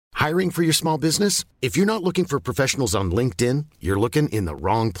Hiring for your small business? If you're not looking for professionals on LinkedIn, you're looking in the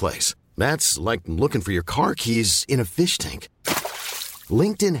wrong place. That's like looking for your car keys in a fish tank.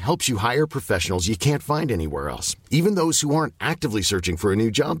 LinkedIn helps you hire professionals you can't find anywhere else, even those who aren't actively searching for a new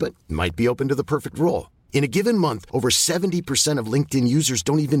job but might be open to the perfect role. In a given month, over 70% of LinkedIn users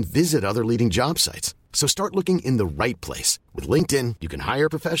don't even visit other leading job sites. So start looking in the right place. With LinkedIn, you can hire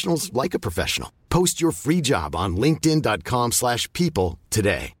professionals like a professional. Post your free job on linkedin.com/people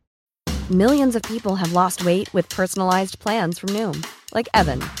today. Millions of people have lost weight with personalized plans from Noom. Like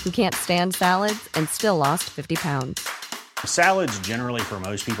Evan, who can't stand salads and still lost 50 pounds. Salads generally for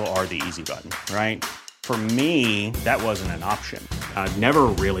most people are the easy button, right? For me, that wasn't an option. I never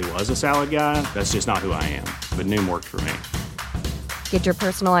really was a salad guy. That's just not who I am. But Noom worked for me. Get your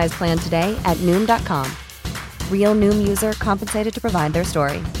personalized plan today at Noom.com. Real Noom user compensated to provide their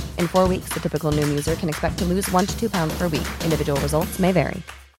story. In 4 weeks, the typical Noom user can expect to lose 1 to 2 pounds per week. Individual results may vary.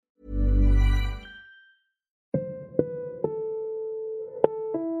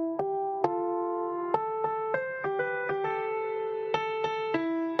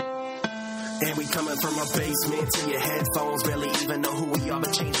 And we coming from a basement to your headphones, barely even know who we are,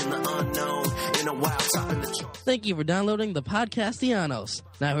 but changing the unknown in a wild topping the chart. Thank you for downloading the Podcastellanos.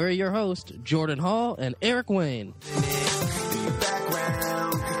 Now here are your hosts, Jordan Hall and Eric Wayne.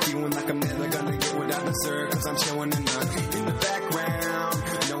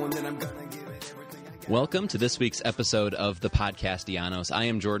 Welcome to this week's episode of the Podcastellanos. I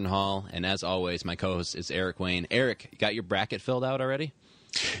am Jordan Hall, and as always, my co-host is Eric Wayne. Eric, you got your bracket filled out already?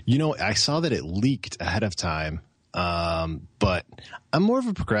 You know, I saw that it leaked ahead of time, but I'm more of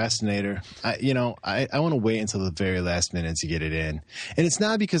a procrastinator. I want to wait until the very last minute to get it in. And it's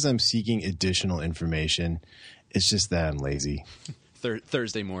not because I'm seeking additional information. It's just that I'm lazy.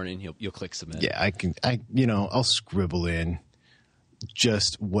 Thursday morning, you'll click submit. Yeah, I'll scribble in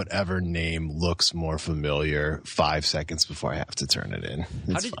just whatever name looks more familiar 5 seconds before I have to turn it in.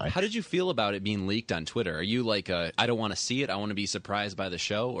 How did you feel about it being leaked on Twitter? Are you like, I don't want to see it, I want to be surprised by the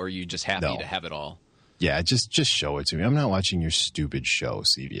show, or are you just happy to have it all? Yeah, just show it to me. I'm not watching your stupid show,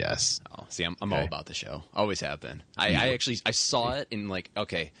 CBS. Oh, see, I'm all about the show. Always have been. I saw it and like,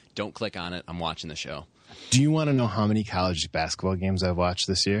 okay, don't click on it. I'm watching the show. Do you want to know how many college basketball games I've watched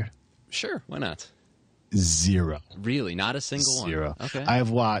this year? Sure, why not? 0. Really? Not a single 0. one? Okay. I have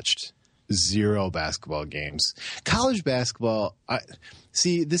watched 0 basketball games. College basketball,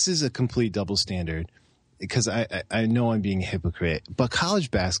 this is a complete double standard because I know I'm being a hypocrite, but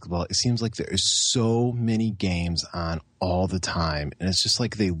college basketball, it seems like there is so many games on all the time, and it's just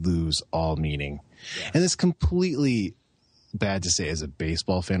like they lose all meaning. Yes. And it's completely bad to say as a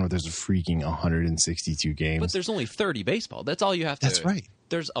baseball fan where there's a freaking 162 games. But there's only 30 baseball. That's all you have to. That's right.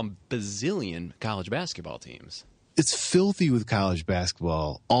 There's a bazillion college basketball teams. It's filthy with college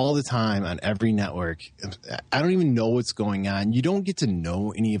basketball all the time on every network. I don't even know what's going on. You don't get to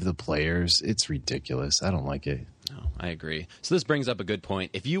know any of the players. It's ridiculous. I don't like it. No, I agree. So this brings up a good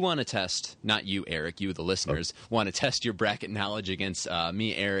point. If you want to test, not you, Eric, you, the listeners, want to test your bracket knowledge against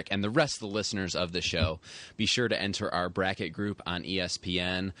me, Eric, and the rest of the listeners of the show, be sure to enter our bracket group on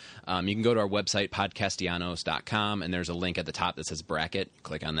ESPN. You can go to our website, podcastellanos.com, and there's a link at the top that says bracket.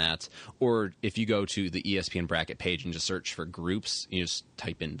 Click on that. Or if you go to the ESPN bracket page and just search for groups, you just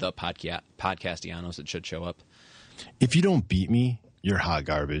type in the Podcastellanos, it should show up. If you don't beat me, you're hot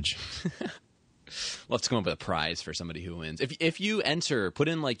garbage. We'll have to come up with a prize for somebody who wins. If you enter, put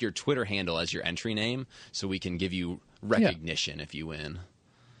in like your Twitter handle as your entry name so we can give you recognition if you win.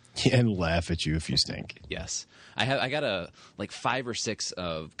 Yeah, and laugh at you if you stink. Yes. I got 5 or 6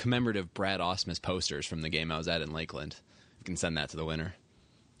 of commemorative Brad Ausmus posters from the game I was at in Lakeland. You can send that to the winner.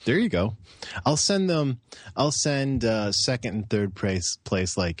 There you go. I'll send second and third place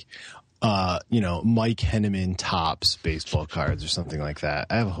Mike Henneman Topps baseball cards or something like that.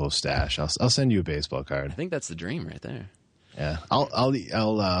 I have a whole stash. I'll send you a baseball card. I think that's the dream right there. Yeah,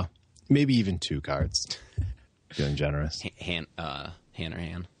 I'll maybe even 2 cards. Feeling generous. Hand or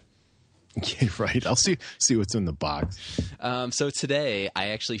hand. Yeah, right. I'll see what's in the box. So today I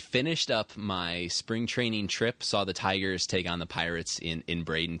actually finished up my spring training trip. Saw the Tigers take on the Pirates in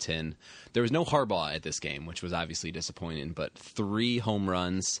Bradenton. There was no Harbaugh at this game, which was obviously disappointing. But 3 home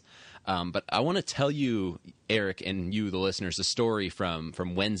runs. But I want to tell you, Eric, and you, the listeners, the story from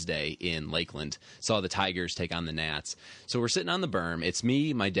Wednesday in Lakeland. Saw the Tigers take on the Nats. So we're sitting on the berm. It's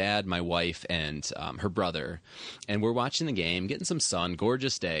me, my dad, my wife, and her brother. And we're watching the game, getting some sun,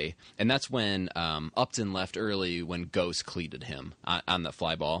 gorgeous day. And that's when Upton left early when Ghost cleated him on the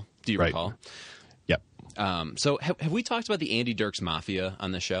fly ball. Do you recall? Yep. So have we talked about the Andy Dirks Mafia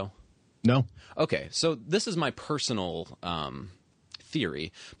on the show? No. Okay, so this is my personal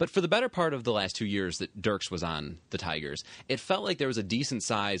theory. But for the better part of the last 2 years that Dirks was on the Tigers, it felt like there was a decent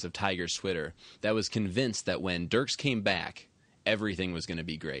size of Tigers Twitter that was convinced that when Dirks came back, everything was going to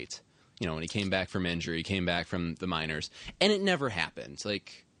be great. You know, when he came back from injury, he came back from the minors, and it never happened.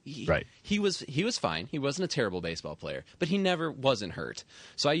 Like, he was fine. He wasn't a terrible baseball player, but he never wasn't hurt.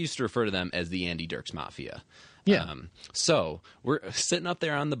 So I used to refer to them as the Andy Dirks Mafia. Yeah. So we're sitting up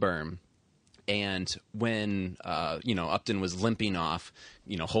there on the berm, and when Upton was limping off,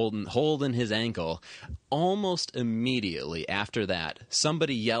 holding his ankle, almost immediately after that,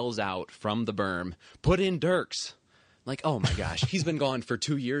 somebody yells out from the berm, "Put in Dirks." Like, oh my gosh, he's been gone for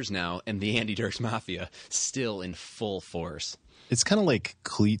 2 years now, and the Andy Dirks Mafia still in full force. It's kind of like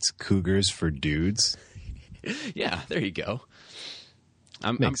cleats Cougars for dudes. Yeah, there you go.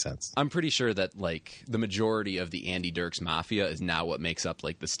 Makes sense. I'm pretty sure that, like, the majority of the Andy Dirks Mafia is now what makes up,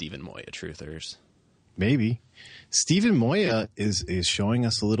 like, the Stephen Moya truthers. Maybe. Stephen Moya is showing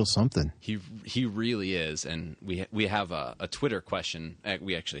us a little something. He really is, and we have a Twitter question.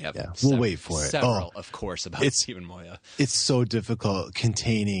 We actually have we'll wait for it. Several, of course, about Stephen Moya. It's so difficult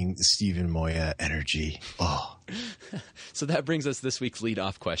containing Stephen Moya energy. Oh. So that brings us this week's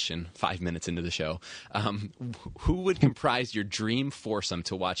leadoff question, 5 minutes into the show. Who would comprise your dream foursome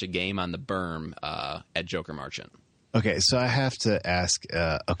to watch a game on the berm at Joker Marchant? Okay, so I have to ask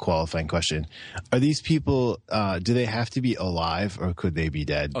a qualifying question. Are these people? Do they have to be alive, or could they be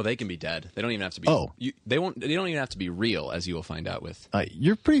dead? Oh, they can be dead. They don't even have to be. Oh, they don't even have to be real, as you will find out with.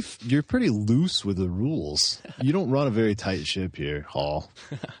 You're pretty loose with the rules. You don't run a very tight ship here, Hall.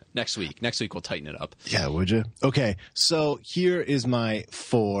 Next week we'll tighten it up. Yeah, would you? Okay, so here is my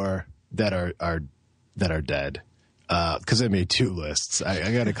four that are dead. Because I made two lists.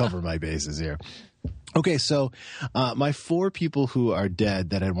 I got to cover my bases here. Okay, so my four people who are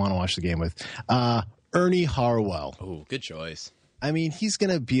dead that I'd want to watch the game with, Ernie Harwell. Oh, good choice. I mean, he's going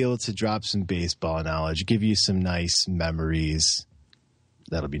to be able to drop some baseball knowledge, give you some nice memories.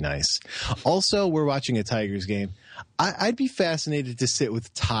 That'll be nice. Also, we're watching a Tigers game. I'd be fascinated to sit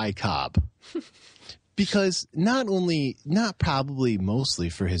with Ty Cobb. Because not probably mostly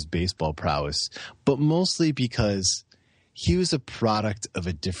for his baseball prowess, but mostly because he was a product of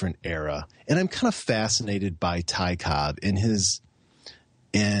a different era. And I'm kind of fascinated by Ty Cobb and his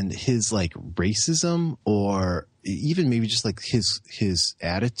like racism, or even maybe just like his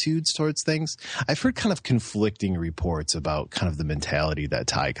attitudes towards things. I've heard kind of conflicting reports about kind of the mentality that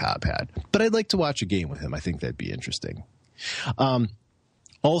Ty Cobb had. But I'd like to watch a game with him. I think that'd be interesting.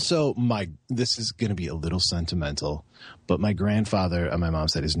 Also, this is going to be a little sentimental, but my grandfather on my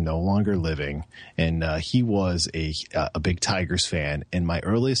mom's side is no longer living, and he was a big Tigers fan. And my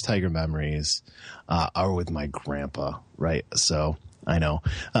earliest Tiger memories are with my grandpa, right? So I know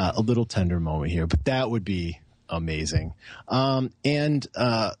a little tender moment here, but that would be amazing. And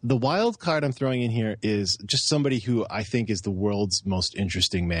the wild card I'm throwing in here is just somebody who I think is the world's most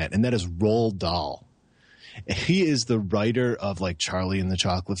interesting man, and that is Roald Dahl. He is the writer of like Charlie and the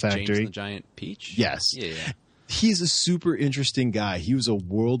Chocolate Factory. James and the Giant Peach? Yes. Yeah. He's a super interesting guy. He was a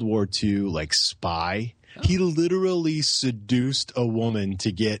World War II like spy. Oh. He literally seduced a woman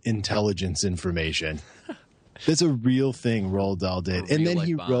to get intelligence information. That's a real thing Roald Dahl did. And then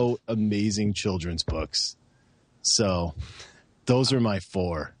he wrote amazing children's books. So those are my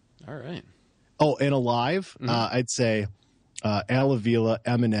four. All right. Oh, and alive, I'd say Al Avila,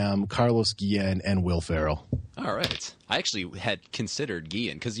 Eminem, Carlos Guillen, and Will Ferrell. All right. I actually had considered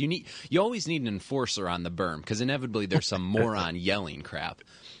Guillen because you always need an enforcer on the berm because inevitably there's some moron yelling crap,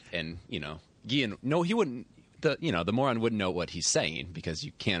 and Guillen. No, he wouldn't. The moron wouldn't know what he's saying because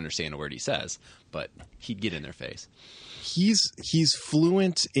you can't understand a word he says, but he'd get in their face. He's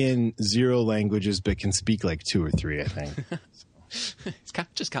fluent in 0 languages, but can speak like 2 or 3, I think. It's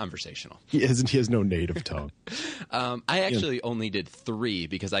just conversational. He has no native tongue. I actually only did 3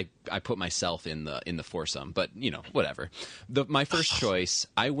 because I put myself in the foursome, but whatever. My first choice,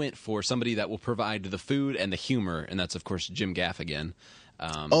 I went for somebody that will provide the food and the humor, and that's of course Jim Gaffigan.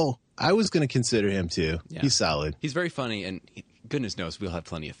 I was going to consider him too. Yeah. He's solid. He's very funny, and goodness knows we'll have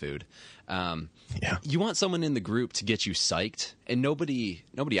plenty of food. Yeah. You want someone in the group to get you psyched, and nobody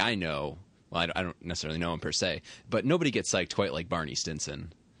I know. Well, I don't necessarily know him per se, but nobody gets psyched quite like Barney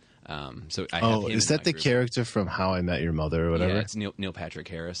Stinson. So I have him is that the group. Character from How I Met Your Mother or whatever? Yeah, it's Neil Patrick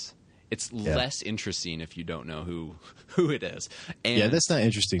Harris. It's less interesting if you don't know who it is. And yeah, that's not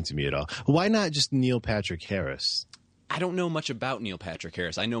interesting to me at all. Why not just Neil Patrick Harris? I don't know much about Neil Patrick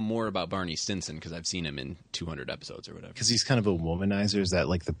Harris. I know more about Barney Stinson because I've seen him in 200 episodes or whatever. Because he's kind of a womanizer? Is that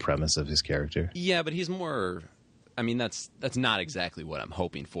like the premise of his character? Yeah, but he's more... I mean, that's not exactly what I'm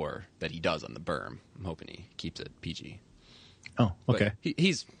hoping for that he does on the berm. I'm hoping he keeps it PG. Oh, okay. But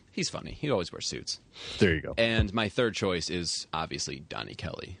he's funny. He always wears suits. There you go. And my third choice is obviously Donnie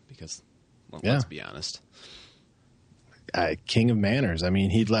Kelly because, well, let's be honest. King of manners. I mean,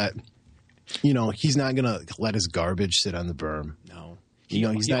 he's not going to let his garbage sit on the berm. No.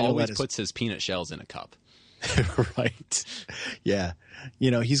 He's not always puts his peanut shells in a cup. Right. Yeah.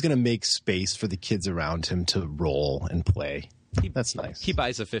 He's going to make space for the kids around him to roll and play. That's nice. He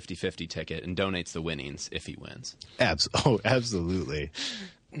buys a 50-50 ticket and donates the winnings if he wins. Absolutely.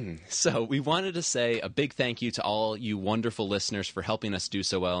 So we wanted to say a big thank you to all you wonderful listeners for helping us do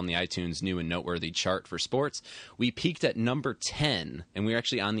so well in the iTunes new and noteworthy chart for sports. We peaked at number 10, and we're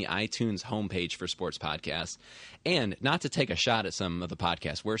actually on the iTunes homepage for sports podcasts. And not to take a shot at some of the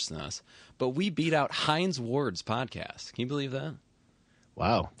podcasts worse than us, but we beat out Heinz Ward's podcast. Can you believe that?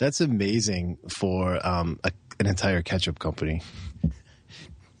 Wow. That's amazing for an entire ketchup company.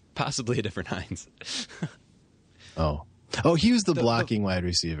 Possibly a different Heinz. Oh, he was the blocking wide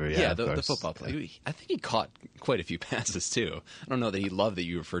receiver. Yeah, the football player. I think he caught quite a few passes, too. I don't know that he loved that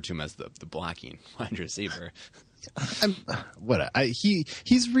you refer to him as the blocking wide receiver.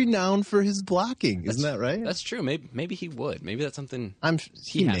 He's renowned for his blocking, isn't that right? That's true. Maybe he would. Maybe that's something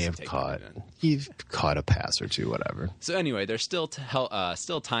he may have caught. He caught a pass or two, whatever. So anyway, there's still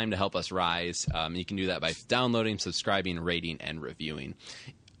time to help us rise. You can do that by downloading, subscribing, rating, and reviewing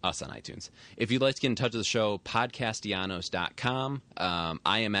us on iTunes. If you'd like to get in touch with the show, podcastellanos.com.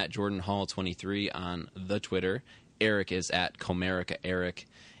 I am at Jordan Hall 23 on the Twitter. Eric is at Comerica Eric,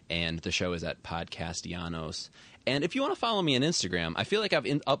 and the show is at Podcastellanos. And if you want to follow me on Instagram, I feel like I've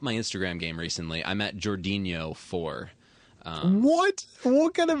upped my Instagram game recently. I'm at Jordinho4. What?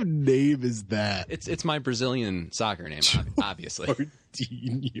 What kind of name is that? It's my Brazilian soccer name, obviously.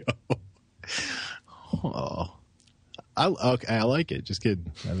 Jordinho. Oh. I like it. Just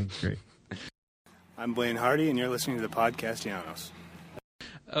kidding. I think it's great. I'm Blaine Hardy, and you're listening to the Podcastellanos.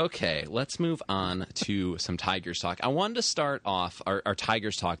 Okay, let's move on to some Tigers talk. I wanted to start off our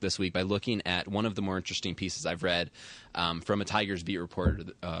Tigers talk this week by looking at one of the more interesting pieces I've read from a Tigers beat reporter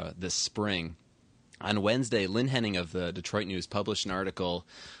this spring. On Wednesday, Lynn Henning of the Detroit News published an article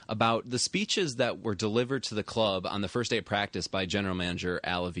about the speeches that were delivered to the club on the first day of practice by General Manager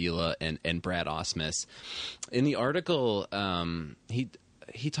Al Avila and Brad Ausmus. In the article,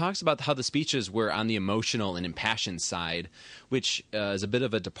 he talks about how the speeches were on the emotional and impassioned side, which is a bit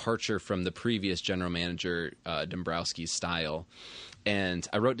of a departure from the previous General Manager Dombrowski's style. And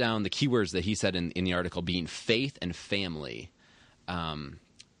I wrote down the keywords that he said in the article being faith and family.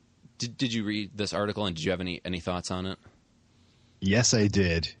 Did you read this article, and did you have any thoughts on it? Yes, I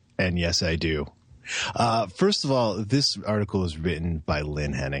did, and yes, I do. First of all, this article is written by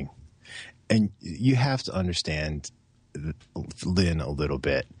Lynn Henning, and you have to understand Lynn a little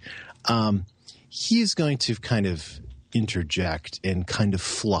bit. He is going to kind of interject and kind of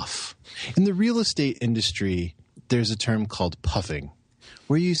fluff. In the real estate industry, there's a term called puffing,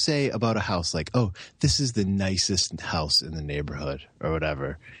 where you say about a house like, oh, this is the nicest house in the neighborhood or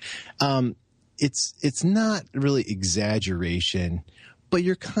whatever. It's not really exaggeration, but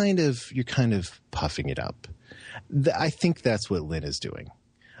you're kind of puffing it up. I think that's what Lynn is doing.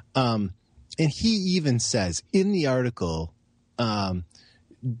 And he even says in the article,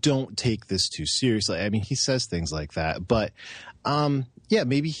 don't take this too seriously. I mean, he says things like that, but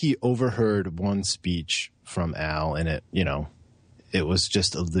maybe he overheard one speech from Al and it was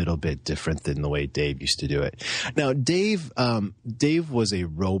just a little bit different than the way Dave used to do it. Now, Dave was a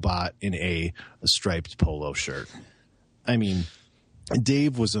robot in a striped polo shirt. I mean,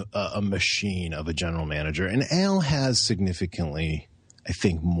 Dave was a machine of a general manager, and Al has significantly, I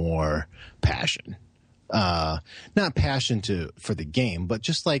think, more passion. Not passion for the game, but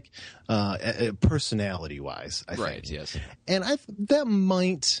just like personality-wise, I think. Right, yes. And that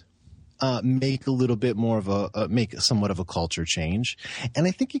might make a little bit more of make somewhat of a culture change. And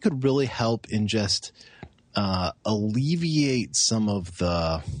I think it could really help in just alleviate some of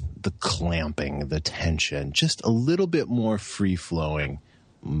the clamping, the tension. Just a little bit more free-flowing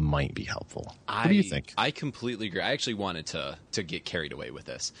might be helpful. What do you think? I completely agree. I actually wanted to get carried away with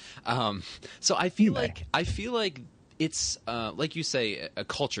this. So I feel like it's like you say, a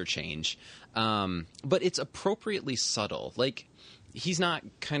culture change, but it's appropriately subtle. Like, he's not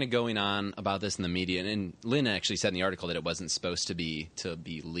kind of going on about this in the media, and Lynn actually said in the article that it wasn't supposed to be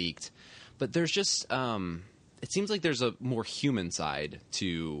leaked. But there's just it seems like there's a more human side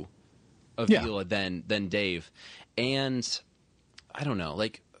to Avila than Dave, and I don't know.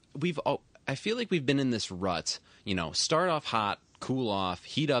 Like I feel like we've been in this rut. Start off hot, cool off,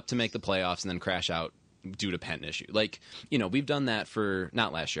 heat up to make the playoffs, and then crash out due to pen issue. Like, we've done that for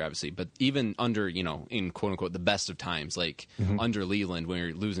not last year, obviously, but even under, in quote unquote the best of times, like under Leland when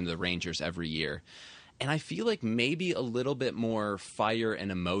you're losing to the Rangers every year. And I feel like maybe a little bit more fire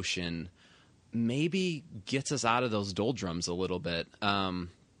and emotion maybe gets us out of those doldrums a little bit.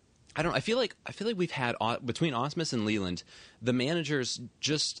 I feel like we've had between Ausmus and Leland, the managers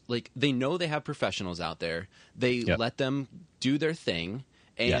just like they know they have professionals out there. They let them do their thing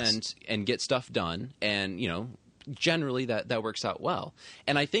and get stuff done, and generally that works out well.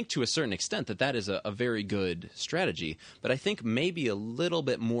 And I think to a certain extent that is a very good strategy. But I think maybe a little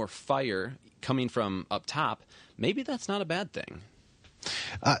bit more fire coming from up top, maybe that's not a bad thing.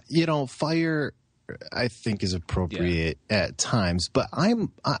 Fire, I think, is appropriate at times, but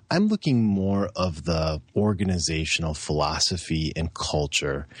I'm looking more of the organizational philosophy and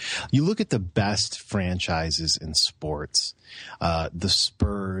culture. You look at the best franchises in sports, the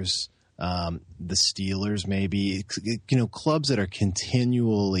Spurs, the Steelers, maybe, clubs that are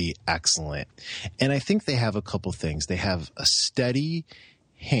continually excellent. And I think they have a couple things. They have a steady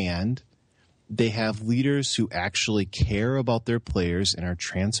hand. They have leaders who actually care about their players and are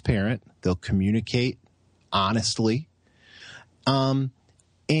transparent. They'll communicate honestly. And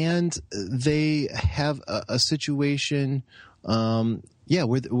they have a situation,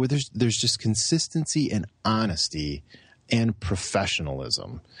 where there's just consistency and honesty and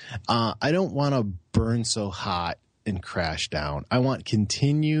professionalism. I don't want to burn so hot and crash down. I want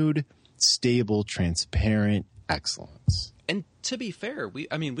continued, stable, transparent excellence. And to be fair,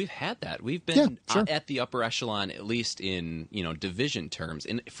 we've had that. We've been at the upper echelon, at least in division terms,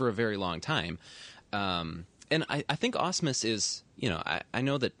 for a very long time. And I think Ausmus is, I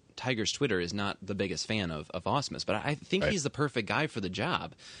know that Tiger's Twitter is not the biggest fan of Ausmus, but I think he's the perfect guy for the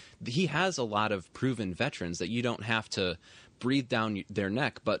job. He has a lot of proven veterans that you don't have to breathe down their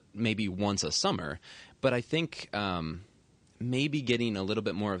neck, but maybe once a summer. But I think maybe getting a little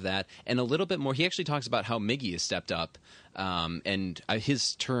bit more of that and a little bit more. He actually talks about how Miggy has stepped up, and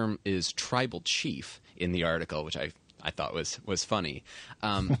his term is tribal chief in the article, which I thought was funny.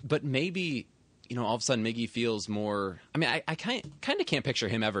 But maybe all of a sudden Miggy feels more. I mean, I kind of can't picture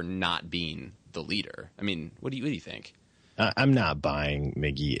him ever not being the leader. I mean, what do you think? I'm not buying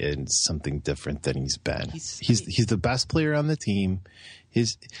Miggy in something different than he's been. He's the best player on the team.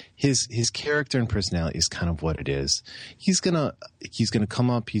 His character and personality is kind of what it is. He's gonna come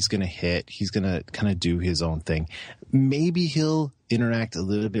up. He's gonna hit. He's gonna kind of do his own thing. Maybe he'll interact a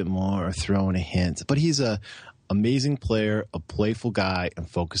little bit more or throw in a hint. But he's a amazing player, a playful guy, and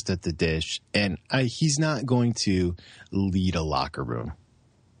focused at the dish. And he's not going to lead a locker room.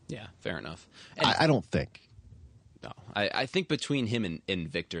 Yeah, fair enough. I don't think. No, I think between him and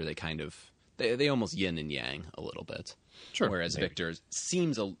Victor, they kind of they almost yin and yang a little bit. Sure. Whereas maybe. Victor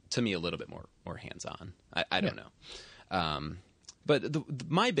seems to me a little bit more hands on. I don't know. But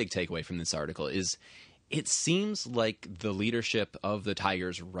my big takeaway from this article is it seems like the leadership of the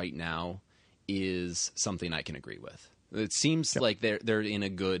Tigers right now is something I can agree with. It seems like they're in a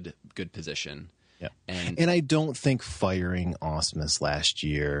good position. Yeah. And I don't think firing Ausmus last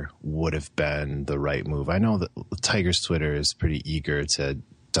year would have been the right move. I know that Tigers Twitter is pretty eager to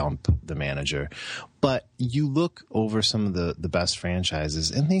dump the manager, but you look over some of the best franchises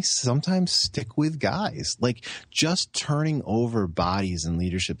and they sometimes stick with guys. Like just turning over bodies in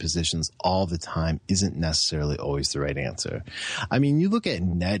leadership positions all the time isn't necessarily always the right answer. I mean, you look at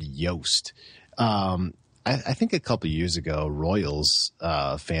Ned Yost. I think a couple of years ago, Royals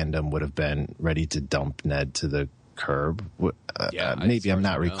fandom would have been ready to dump Ned to the curb. Maybe I'm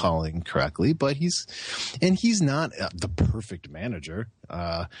not recalling correctly, but he's not the perfect manager.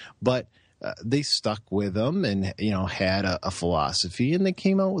 But they stuck with him and had a philosophy, and they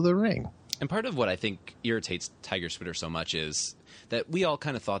came out with a ring. And part of what I think irritates Tigers Twitter so much is that we all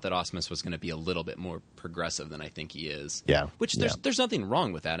kind of thought that Ausmus was going to be a little bit more progressive than I think he is. Yeah, which there's nothing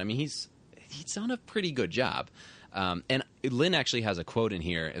wrong with that. I mean, he's done a pretty good job. And Lynn actually has a quote in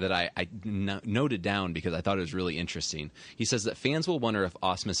here that I noted down because I thought it was really interesting. He says that fans will wonder if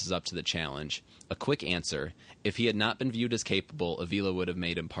Ausmus is up to the challenge. A quick answer: if he had not been viewed as capable, Avila would have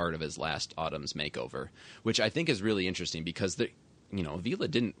made him part of his last autumn's makeover, which I think is really interesting because Avila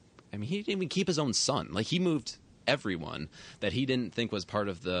didn't. I mean, he didn't even keep his own son. Like he moved everyone that he didn't think was part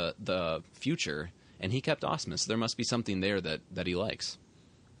of the future, and he kept Ausmus. There must be something there that he likes.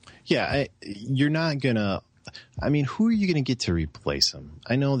 Yeah, you're not going to – I mean, who are you going to get to replace him?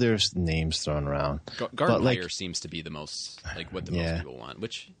 I know there's names thrown around. Gardenhire seems to be the most – what the most people want,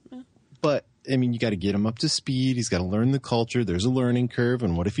 which But, I mean, you got to get him up to speed. He's got to learn the culture. There's a learning curve.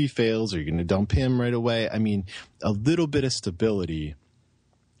 And what if he fails? Are you going to dump him right away? I mean, a little bit of stability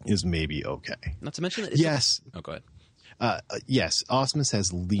is maybe okay. Not to mention that yes. Oh, go ahead. Yes, Ausmus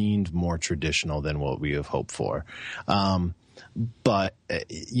has leaned more traditional than what we have hoped for. But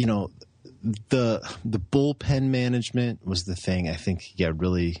you know, the bullpen management was the thing I think he got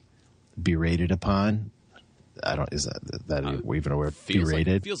really berated upon. Is that even a word?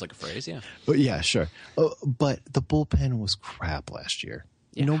 Berated? Feels like a phrase, yeah. But yeah, sure. But the bullpen was crap last year.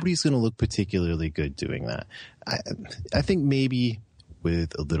 Yeah. Nobody's going to look particularly good doing that. I think maybe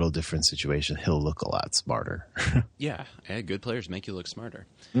with a little different situation, he'll look a lot smarter. Yeah, good players make you look smarter.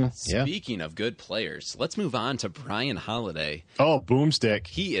 Yeah. Speaking of good players, let's move on to Brian Holiday. Oh, boomstick.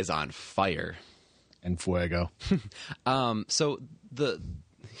 He is on fire. And fuego. So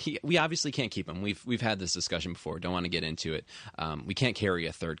we obviously can't keep him. We've had this discussion before. Don't want to get into it. We can't carry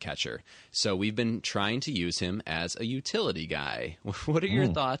a third catcher. So we've been trying to use him as a utility guy. What are your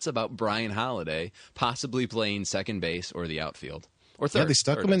thoughts about Brian Holiday possibly playing second base or the outfield? Or third. Yeah, they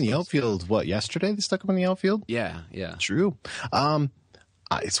stuck him in the outfield. What, yesterday they stuck him in the outfield? Yeah. True.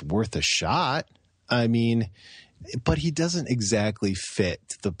 It's worth a shot. I mean, but he doesn't exactly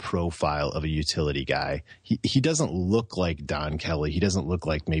fit the profile of a utility guy. He doesn't look like Don Kelly. He doesn't look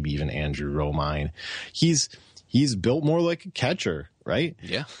like maybe even Andrew Romine. He's built more like a catcher, right?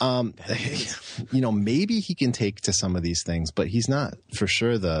 Yeah. You know, maybe he can take to some of these things, but he's not for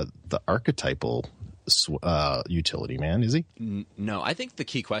sure the archetypal utility man, is he? No, I think the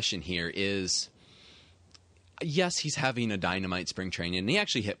key question here is, yes, he's having a dynamite spring training, and he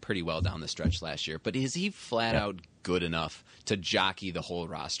actually hit pretty well down the stretch last year, but is he flat out good enough to jockey the whole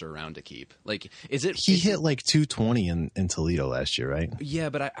roster around to keep? Like, He hit like 220 in Toledo last year, right? Yeah,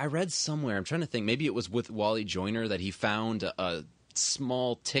 but I read somewhere, I'm trying to think, maybe it was with Wally Joyner that he found a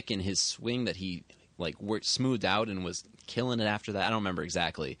small tick in his swing that he worked smoothed out and was killing it after that. I don't remember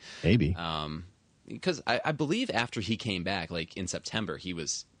exactly. Maybe. Because I believe after he came back, in September, he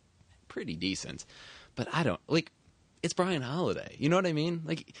was pretty decent. But it's Brian Holiday. You know what I mean?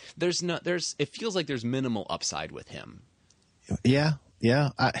 It feels like there's minimal upside with him. Yeah.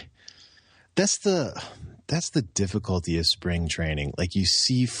 That's the difficulty of spring training. Like, you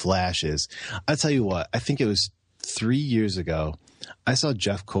see flashes. I'll tell you what, I think it was 3 years ago, I saw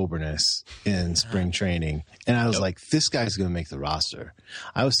Jeff Coburnis in spring training, and I was like, this guy's going to make the roster.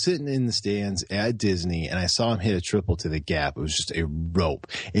 I was sitting in the stands at Disney, and I saw him hit a triple to the gap. It was just a rope,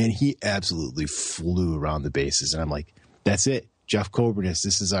 and he absolutely flew around the bases. And I'm like, that's it. Jeff Coburnis,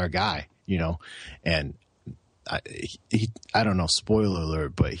 this is our guy, you know? And I don't know, spoiler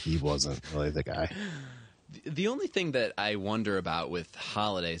alert, but he wasn't really the guy. The only thing that I wonder about with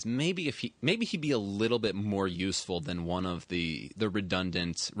Holiday is maybe he'd be a little bit more useful than one of the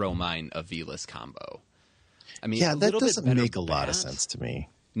redundant Romine Aviles combo. I mean, yeah, that doesn't make a lot of sense to me.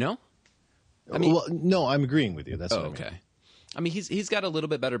 No, no, I'm agreing with you. That's what okay. I mean, he's got a little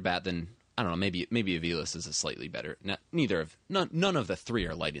bit better bat than, I don't know. Maybe Aviles is a slightly better. None of the three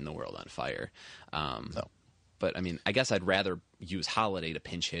are lighting the world on fire. No. But, I mean, I guess I'd rather use Holiday to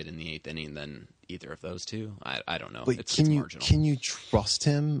pinch hit in the eighth inning than either of those two. I don't know. But it's marginal. Can you trust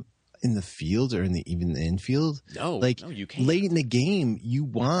him in the field or even the infield? No, you can't. Late in the game, you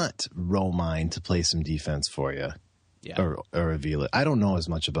want Romine to play some defense for you. Yeah. Or Avila. I don't know as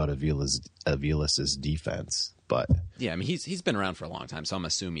much about Aviles' defense, but yeah, I mean he's been around for a long time, so I'm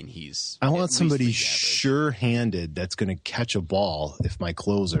assuming he's. I want somebody sure-handed that's going to catch a ball if my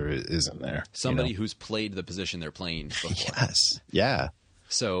closer isn't there. Somebody who's played the position they're playing before. Yes. Yeah.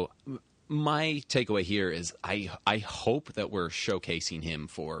 So my takeaway here is I hope that we're showcasing him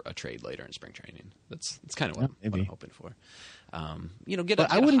for a trade later in spring training. That's kind of what I'm hoping for.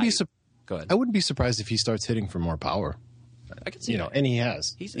 I wouldn't be surprised. Go ahead. I wouldn't be surprised if he starts hitting for more power. I can see that. And he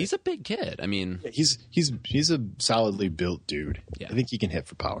has. He's a big kid. I mean, he's a solidly built dude. Yeah. I think he can hit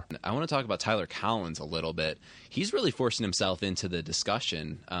for power. I want to talk about Tyler Collins a little bit. He's really forcing himself into the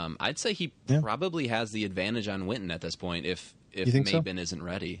discussion. I'd say he probably has the advantage on Winton at this point if Maben isn't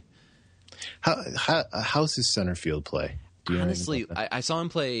ready. How's his center field play? Honestly, I saw him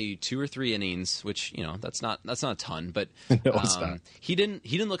play 2 or 3 innings, which that's not a ton, but no, it's not. He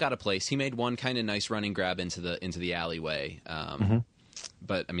didn't look out of place. He made one kind of nice running grab into the alleyway,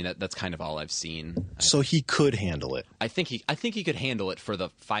 but I mean that's kind of all I've seen. So he could handle it. I think he could handle it for the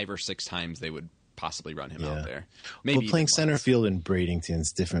 5 or 6 times they would possibly run him out there. Maybe playing center field in Bradenton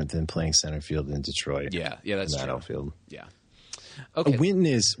is different than playing center field in Detroit. Yeah, that's true. Outfield. Yeah. Okay. Winton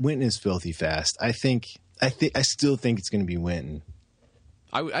is filthy fast. I still think it's going to be Winton.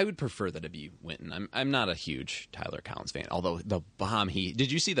 I would prefer that it be Winton. I'm not a huge Tyler Collins fan. Although the bomb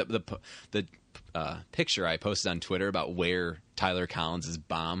did you see the picture I posted on Twitter about where Tyler Collins'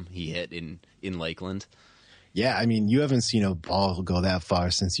 bomb he hit in Lakeland? Yeah, I mean, you haven't seen a ball go that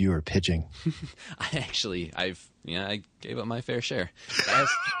far since you were pitching. I gave up my fair share.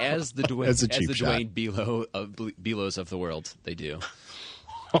 As the That's a cheap Dwayne Belos of the world, they do.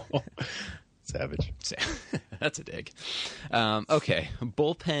 Savage. That's a dig. Okay,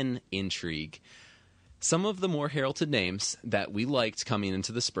 bullpen intrigue. Some of the more heralded names that we liked coming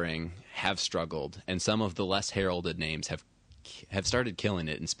into the spring have struggled, and some of the less heralded names have started killing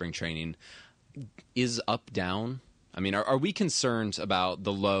it in spring training. Is up down? I mean, are we concerned about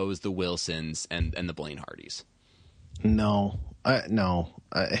the Lows, the Wilsons, and the Blaine Hardys? No.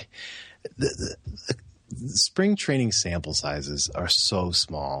 The spring training sample sizes are so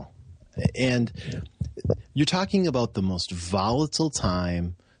small. And you're talking about the most volatile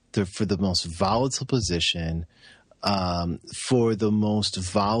time for the most volatile position, for the most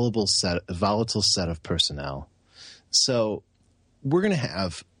volatile set of personnel. So we're going to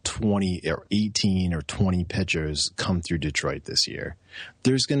have 20 or 18 or 20 pitchers come through Detroit this year.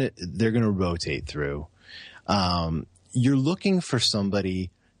 They're going to rotate through. You're looking for somebody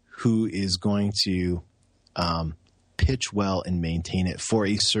who is going to pitch well and maintain it for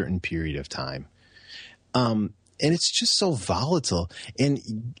a certain period of time. And it's just so volatile.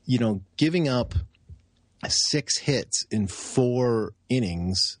 And, giving up 6 hits in 4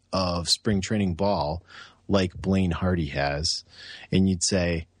 innings of spring training ball like Blaine Hardy has, and you'd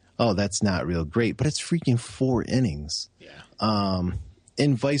say, oh, that's not real great, but it's freaking 4 innings. Yeah.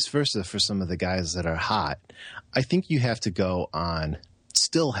 And vice versa for some of the guys that are hot. I think you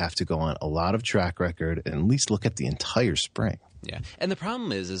still have to go on a lot of track record and at least look at the entire spring. Yeah, and the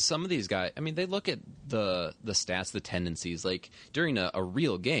problem is some of these guys, I mean, they look at the stats, the tendencies. Like, during a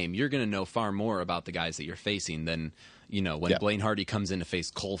real game, you're going to know far more about the guys that you're facing than, when Blaine Hardy comes in to face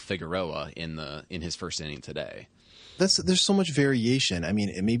Cole Figueroa in his first inning today. There's so much variation. I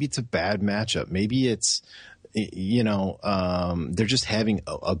mean, maybe it's a bad matchup. Maybe it's, they're just having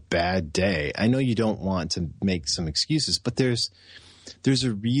a bad day. I know you don't want to make some excuses, but there's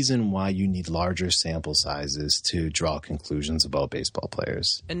a reason why you need larger sample sizes to draw conclusions about baseball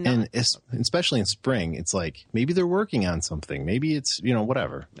players. And especially in spring, it's like maybe they're working on something. Maybe it's,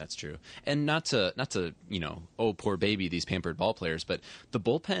 whatever. That's true. And not to oh, poor baby, these pampered ball players, but the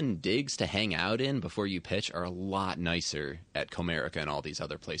bullpen digs to hang out in before you pitch are a lot nicer at Comerica and all these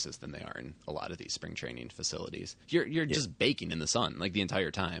other places than they are in a lot of these spring training facilities. You're just baking in the sun like the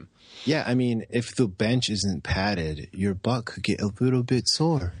entire time. Yeah, I mean, if the bench isn't padded, your butt could get a little bit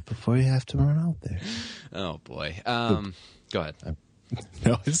sore before you have to run out there. Oh boy. Go ahead.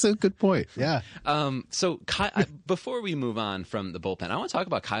 No, it's a good point. Yeah. So before we move on from the bullpen, I want to talk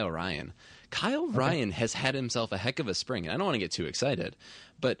about Kyle Ryan. Kyle Ryan has had himself a heck of a spring. I don't want to get too excited,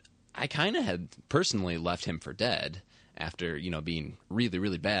 but I kind of had personally left him for dead after, being really,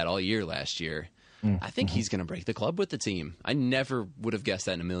 really bad all year last year. I think he's going to break the club with the team. I never would have guessed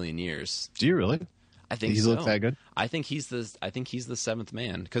that in a million years. Do you really? I think he looks that good. I think he's the seventh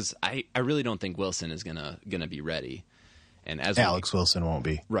man, because I really don't think Wilson is gonna be ready. And as Alex Wilson won't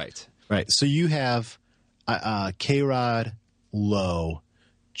be. Right. So you have K-Rod, Lowe,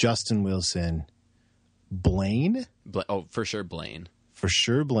 Justin Wilson, Blaine. For sure Blaine.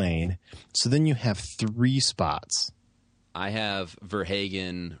 So then you have 3 spots. I have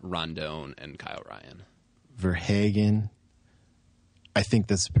Verhagen, Rondon, and Kyle Ryan. Verhagen. I think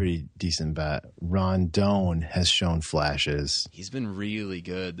that's a pretty decent bet. Rondon has shown flashes. He's been really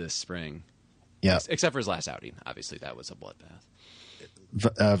good this spring. Yeah. Except for his last outing. Obviously, that was a bloodbath.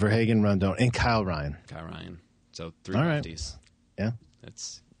 Verhagen, Rondon, and Kyle Ryan. So 3 lefties. Yeah.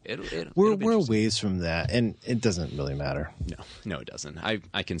 We're a ways from that, and it doesn't really matter. No, it doesn't.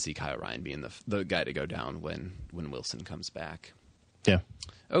 I can see Kyle Ryan being the guy to go down when Wilson comes back. Yeah.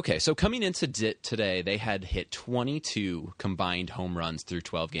 Okay, so coming into today, they had hit 22 combined home runs through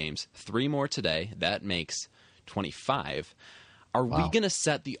 12 games. 3 more today. That makes 25. Are we going to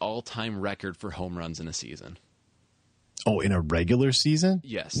set the all-time record for home runs in a season? Oh, in a regular season?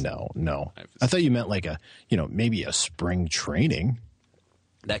 Yes. No. I thought you meant like maybe a spring training.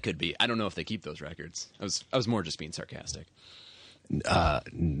 That could be. I don't know if they keep those records. I was more just being sarcastic.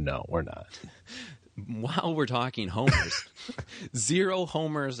 No, we're not. While we're talking homers, 0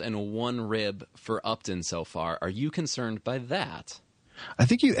 homers and 1 rib for Upton so far. Are you concerned by that? I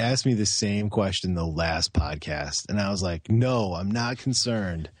think you asked me the same question the last podcast, and I was like, no, I'm not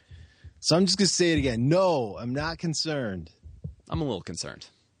concerned. So I'm just going to say it again. No, I'm not concerned. I'm a little concerned.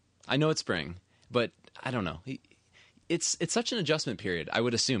 I know it's spring, but I don't know. It's such an adjustment period, I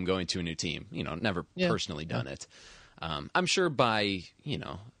would assume, going to a new team. Never personally done it. I'm sure by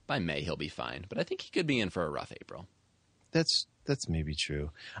May he'll be fine, but I think he could be in for a rough April. That's maybe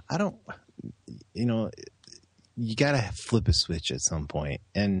true. I don't, you got to flip a switch at some point.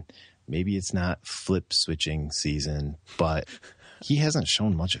 And maybe it's not flip switching season, but he hasn't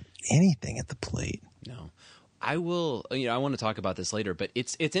shown much of anything at the plate. No. I will, I want to talk about this later, but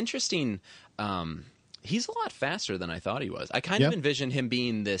it's interesting. He's a lot faster than I thought he was. I kind of envision him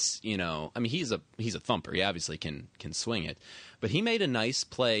being this, he's a thumper. He obviously can swing it, but he made a nice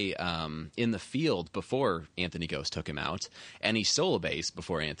play in the field before Anthony Ghost took him out, and he stole a base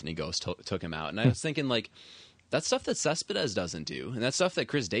before Anthony Ghost took him out. And I was thinking, like, that's stuff that Cespedes doesn't do, and that's stuff that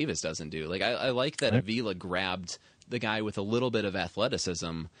Chris Davis doesn't do. Like, I like that Avila grabbed the guy with a little bit of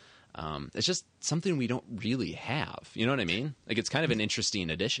athleticism. It's just something we don't really have. You know what I mean? Like, it's kind of an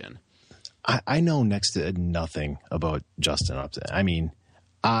interesting addition. I know next to nothing about Justin Upton. I mean,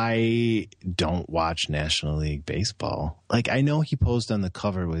 I don't watch National League Baseball. Like, I know he posed on the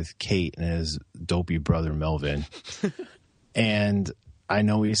cover with Kate and his dopey brother Melvin. And I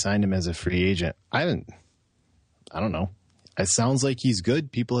know we signed him as a free agent. I don't know. It sounds like he's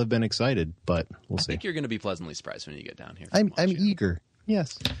good. People have been excited, but we'll see. I think you're going to be pleasantly surprised when you get down here. I'm eager.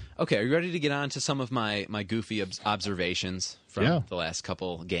 Yes. Okay, are you ready to get on to some of my goofy observations from the last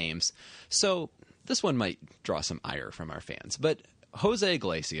couple games? So this one might draw some ire from our fans, but Jose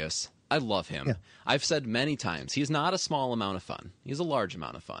Iglesias, I love him. Yeah. I've said many times, he's not a small amount of fun. He's a large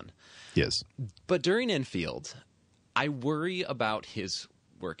amount of fun. Yes. But during infield, I worry about his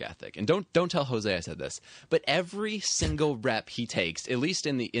work ethic. And don't tell Jose I said this, but every single rep he takes, at least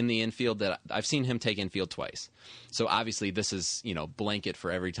in the infield, that I've seen him take infield twice. So obviously this is, blanket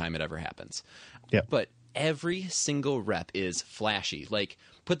for every time it ever happens. Yeah. But every single rep is flashy. Like,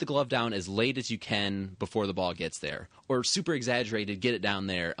 put the glove down as late as you can before the ball gets there, or super exaggerated, get it down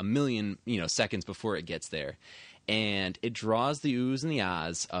there a million, seconds before it gets there. And it draws the oohs and the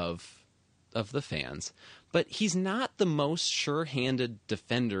ahs of the fans. But he's not the most sure-handed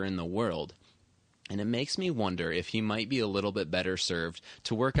defender in the world. And it makes me wonder if he might be a little bit better served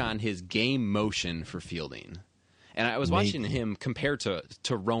to work on his game motion for fielding. And I was watching him compared to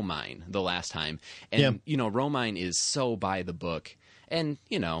Romine the last time. And, Romine is so by the book. And,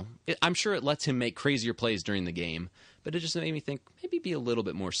 I'm sure it lets him make crazier plays during the game. But it just made me think, maybe be a little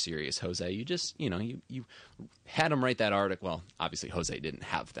bit more serious, Jose. You just, you had him write that article. Well, obviously Jose didn't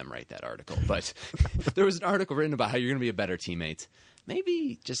have them write that article. But there was an article written about how you're going to be a better teammate.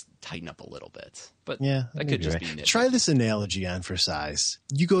 Maybe just tighten up a little bit. But that could just be nitpicky. Try this analogy on for size.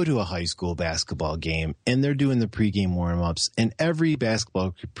 You go to a high school basketball game, and they're doing the pregame warm-ups, and every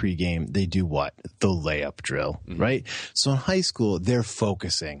basketball pregame, they do what? The layup drill, right? So in high school, they're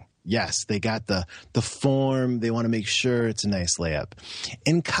focusing. Yes, they got the form. They want to make sure it's a nice layup.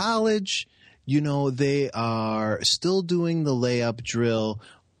 In college, they are still doing the layup drill,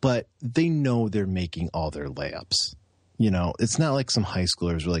 but they know they're making all their layups. It's not like some high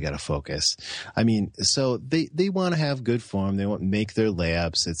schoolers really got to focus. I mean, so they want to have good form. They want to make their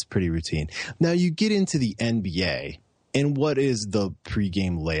layups. It's pretty routine. Now you get into the NBA, and what is the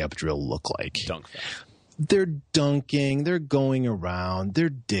pregame layup drill look like? Dunk fest. They're dunking, they're going around,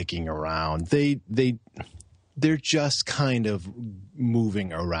 they're dicking around. They're just kind of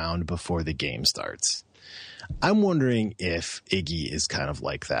moving around before the game starts. I'm wondering if Iggy is kind of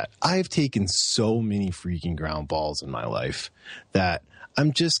like that. I've taken so many freaking ground balls in my life that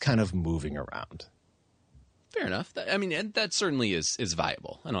I'm just kind of moving around. Fair enough. And that certainly is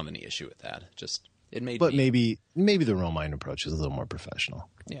viable. I don't have any issue with that. Just maybe the Romine approach is a little more professional.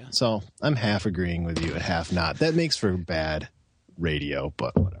 Yeah. So I'm half agreeing with you and half not. That makes for bad radio,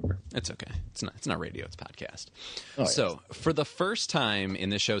 but whatever. It's okay. It's not radio. It's podcast. Oh, so for the first time in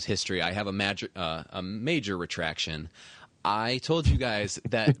this show's history, I have a major retraction. I told you guys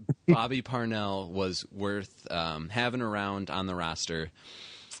that Bobby Parnell was worth having around on the roster.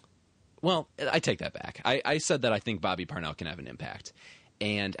 Well, I take that back. I said that I think Bobby Parnell can have an impact.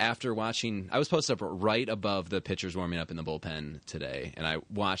 And after watching, I was posted up right above the pitchers warming up in the bullpen today, and I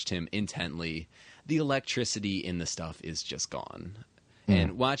watched him intently. The electricity in the stuff is just gone.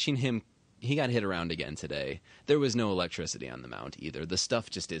 And watching him, he got hit around again today. There was no electricity on the mound either. The stuff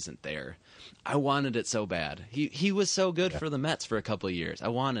just isn't there. I wanted it so bad. He was so good for the Mets for a couple of years. I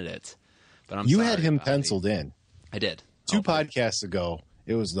wanted it. But I'm sorry, had him Bobby. Penciled in. I did. Two podcasts ago,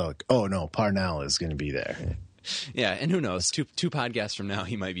 it was like, oh no, Parnell is going to be there. Yeah, and who knows? Two podcasts from now,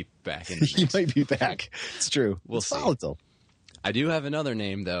 he might be back. He might be back. It's true. We'll see. Volatile. I do have another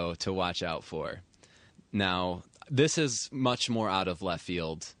name, though, to watch out for. Now, this is much more out of left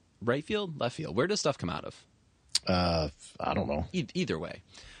field. Right field? Left field. Where does stuff come out of? I don't know. Either way.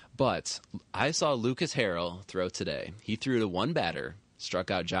 But I saw Lucas Harrell throw today. He threw to one batter,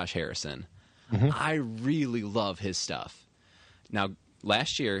 struck out Josh Harrison. I really love his stuff. Now,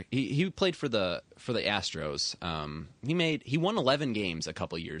 last year he played for the Astros. He won 11 games a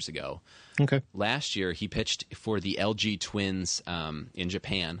couple years ago. Okay. Last year he pitched for the LG Twins in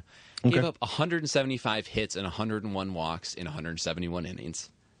Japan. Gave up 175 hits and 101 walks in 171 innings.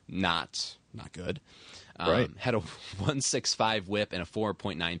 Not good. Right. Had a 1.65 WHIP and a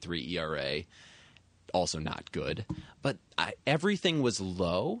 4.93 ERA. Also not good. But everything was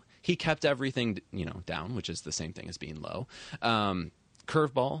low. He kept everything, down, which is the same thing as being low.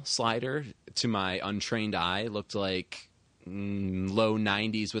 Curveball, slider, to my untrained eye, looked like low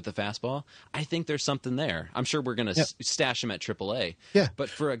 90s with the fastball. I think there's something there. I'm sure we're going to stash him at AAA. Yeah. But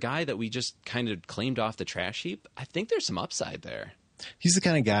for a guy that we just kind of claimed off the trash heap, I think there's some upside there. He's the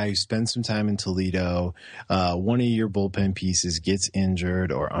kind of guy who spends some time in Toledo. One of your bullpen pieces gets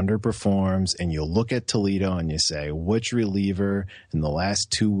injured or underperforms, and you'll look at Toledo and you say, which reliever in the last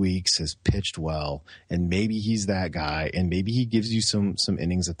 2 weeks has pitched well? And maybe he's that guy, and maybe he gives you some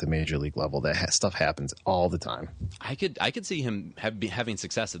innings at the major league level. That stuff happens all the time. I could see him having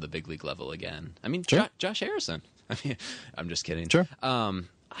success at the big league level again. I mean, Sure. Josh Harrison. I mean, I'm just kidding. Sure.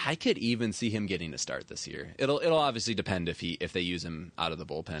 I could even see him getting a start this year. It'll obviously depend if they use him out of the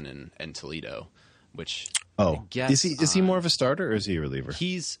bullpen in Toledo, which I guess, is he more of a starter or is he a reliever?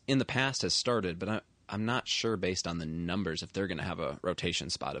 He's in the past has started, but I'm not sure based on the numbers if they're going to have a rotation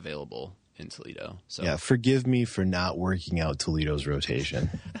spot available in Toledo. So yeah, forgive me for not working out Toledo's rotation,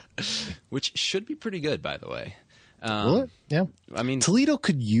 which should be pretty good, by the way. Will it? Yeah, I mean Toledo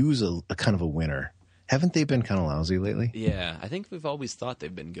could use a kind of a winner. Haven't they been kind of lousy lately? Yeah, I think we've always thought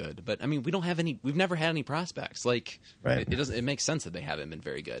they've been good, but I mean, we've never had any prospects. Like, right. It makes sense that they haven't been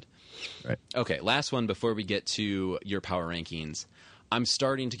very good. Right. Okay, last one before we get to your power rankings. I'm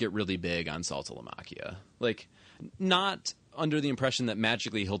starting to get really big on Saltalamacchia. Like, not under the impression that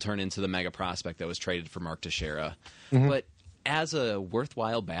magically he'll turn into the mega prospect that was traded for Mark Teixeira, but as a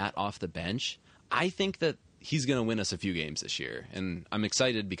worthwhile bat off the bench, I think that he's going to win us a few games this year, and I'm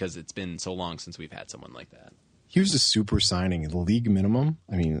excited because it's been so long since we've had someone like that. He was a super signing, the league minimum.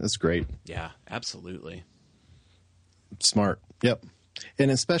 I mean, that's great. Yeah, absolutely. Smart. Yep. And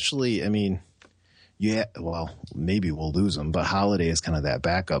especially, I mean, maybe we'll lose him, but Holiday is kind of that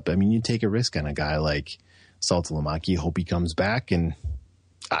backup. I mean, you take a risk on a guy like Saltalamacchia, hope he comes back, and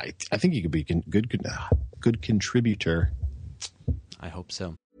I think he could be a good contributor. I hope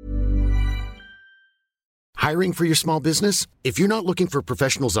so. Hiring for your small business? If you're not looking for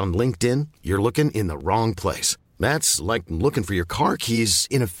professionals on LinkedIn, you're looking in the wrong place. That's like looking for your car keys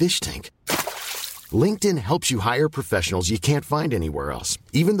in a fish tank. LinkedIn helps you hire professionals you can't find anywhere else,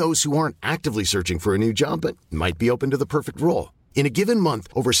 even those who aren't actively searching for a new job but might be open to the perfect role. In a given month,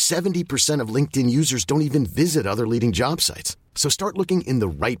 over 70% of LinkedIn users don't even visit other leading job sites. So start looking in the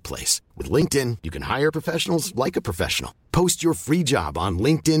right place. With LinkedIn, you can hire professionals like a professional. Post your free job on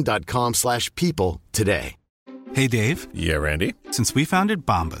linkedin.com/people today. Hey, Dave. Yeah, Randy. Since we founded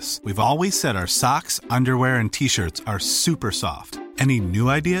Bombas, we've always said our socks, underwear, and T-shirts are super soft. Any new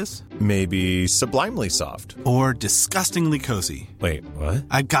ideas? Maybe sublimely soft. Or disgustingly cozy. Wait, what?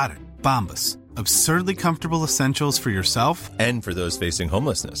 I got it. Bombas. Absurdly comfortable essentials for yourself and for those facing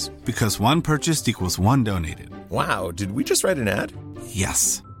homelessness. Because one purchased equals one donated. Wow, did we just write an ad?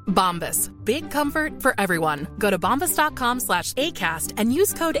 Yes. Bombas. Big comfort for everyone. Go to bombas.com/ACAST and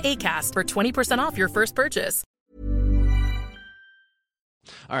use code ACAST for 20% off your first purchase.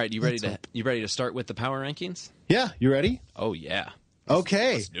 All right, you ready to start with the power rankings? Yeah, you ready? Oh yeah.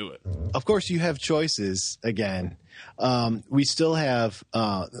 Okay. Let's do it. Of course, you have choices again. We still have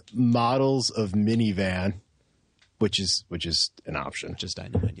models of minivan, which is an option. Just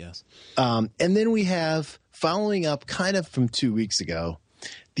dynamite, yes. And then we have, following up kind of from 2 weeks ago,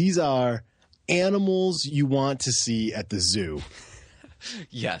 these are animals you want to see at the zoo.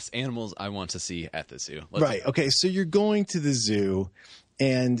 Yes, animals I want to see at the zoo. Right. Okay. So you're going to the zoo,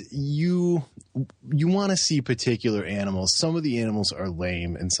 and you want to see particular animals. Some of the animals are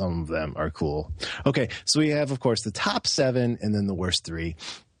lame, and some of them are cool. Okay. So we have, of course, the top 7, and then the worst 3.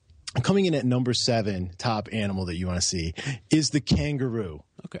 Coming in at number 7, top animal that you want to see is the kangaroo.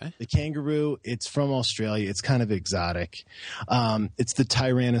 Okay. The kangaroo, it's from Australia. It's kind of exotic. It's the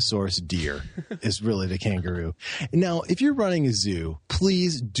Tyrannosaurus deer is really the kangaroo. Now, if you're running a zoo,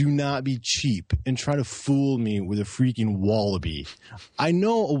 please do not be cheap and try to fool me with a freaking wallaby. I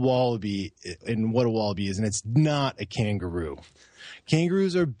know a wallaby and what a wallaby is, and it's not a kangaroo.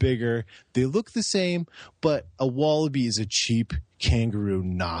 Kangaroos are bigger. They look the same, but a wallaby is a cheap kangaroo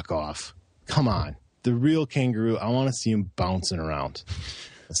knockoff. Come on. The real kangaroo, I want to see him bouncing around.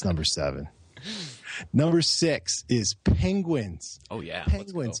 That's number 7. Number 6 is penguins. Oh, yeah.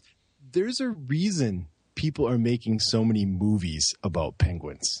 Penguins. There's a reason people are making so many movies about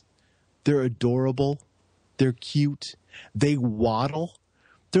penguins. They're adorable. They're cute. They waddle.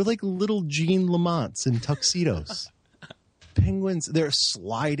 They're like little Jean Lamonts in tuxedos. Penguins, they're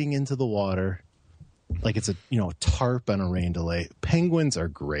sliding into the water like it's a tarp on a rain delay. Penguins are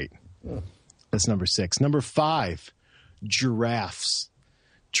great. That's number 6. Number 5, giraffes.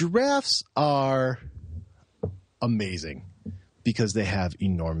 Giraffes are amazing because they have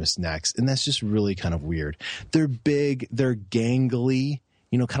enormous necks, and that's just really kind of weird. They're big, they're gangly,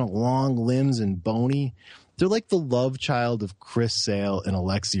 kind of long limbs and bony. They're like the love child of Chris Sale and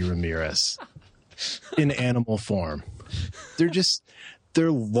Alexi Ramirez in animal form.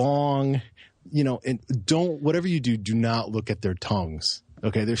 They're long, and whatever you do not look at their tongues.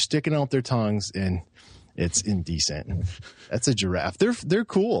 Okay, they're sticking out their tongues, and it's indecent. That's a giraffe. They're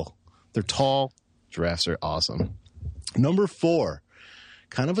cool. They're tall. Giraffes are awesome. Number 4,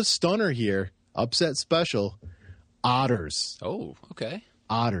 kind of a stunner here, upset special, otters. Oh, okay.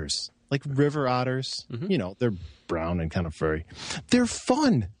 Otters, like river otters. Mm-hmm. They're brown and kind of furry. They're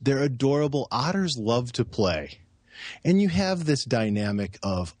fun. They're adorable. Otters love to play. And you have this dynamic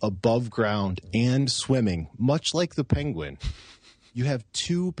of above ground and swimming, much like the penguin. You have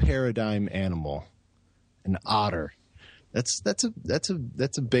 2 paradigm animal, an otter. That's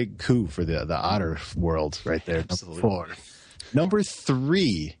a big coup for the otter world right there. Absolutely. Number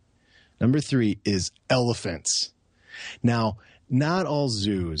 4. Number 3 is elephants. Now, not all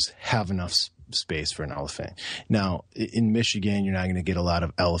zoos have enough space for an elephant. Now, in Michigan, you're not going to get a lot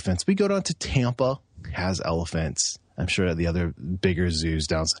of elephants. We go down to Tampa, has elephants. I'm sure the other bigger zoos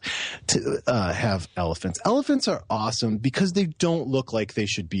down to have elephants. Elephants are awesome because they don't look like they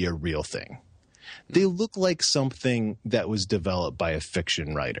should be a real thing. They look like something that was developed by a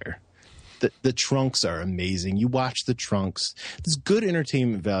fiction writer. The trunks are amazing. You watch the trunks. There's good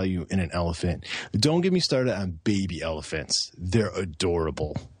entertainment value in an elephant. Don't get me started on baby elephants. They're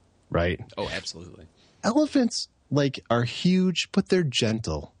adorable, right? Oh, absolutely. Elephants, are huge, but they're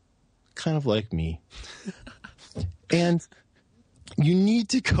gentle, kind of like me. And you need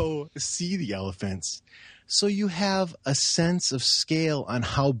to go see the elephants so you have a sense of scale on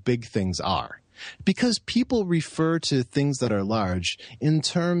how big things are. Because people refer to things that are large in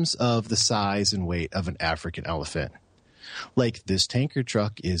terms of the size and weight of an African elephant. Like this tanker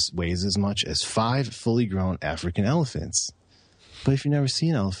truck weighs as much as 5 fully grown African elephants. But if you've never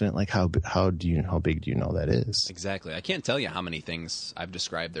seen an elephant, how big do you know that is? Exactly. I can't tell you how many things I've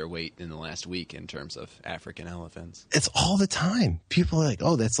described their weight in the last week in terms of African elephants. It's all the time. People are like,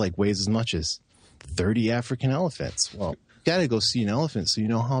 oh, that's weighs as much as 30 African elephants. Well, you got to go see an elephant so you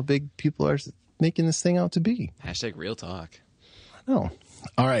know how big people are making this thing out to be. # real talk. I know.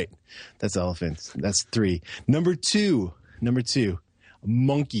 All right. That's elephants. That's 3. Number 2,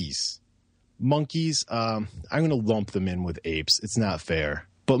 monkeys. Monkeys, I'm going to lump them in with apes. It's not fair.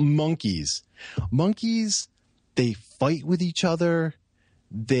 But monkeys, they fight with each other.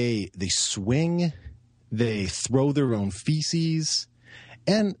 They swing. They throw their own feces.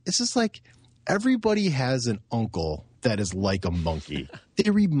 And it's just like everybody has an uncle that is like a monkey. They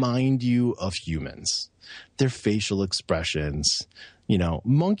remind you of humans. Their facial expressions.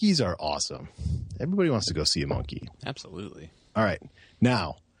 Monkeys are awesome. Everybody wants to go see a monkey. Absolutely. All right.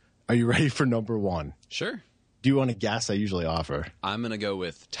 Now, are you ready for number 1? Sure. Do you want to guess? I usually offer. I'm going to go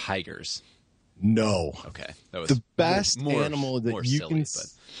with tigers. No. Okay. That was the best animal that you can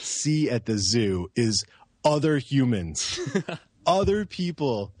see at the zoo is other humans. Other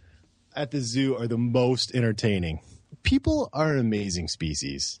people at the zoo are the most entertaining. People are an amazing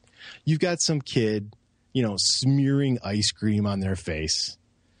species. You've got some kid, smearing ice cream on their face.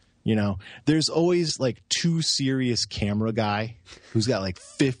 There's always 2 serious camera guy who's got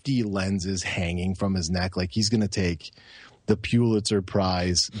 50 lenses hanging from his neck. He's going to take the Pulitzer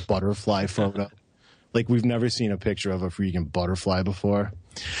Prize butterfly photo. We've never seen a picture of a freaking butterfly before.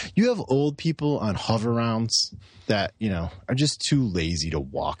 You have old people on hover rounds that, are just too lazy to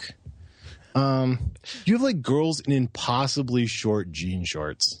walk. You have girls in impossibly short jean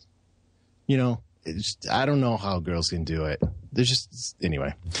shorts. I don't know how girls can do it. There's just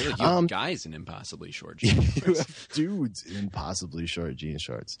anyway. You have guys in impossibly short jean shorts. You have dudes in impossibly short jean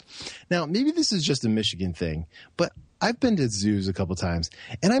shorts. Now, maybe this is just a Michigan thing, but I've been to zoos a couple times,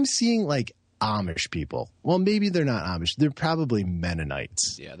 and I'm seeing Amish people. Well, maybe they're not Amish. They're probably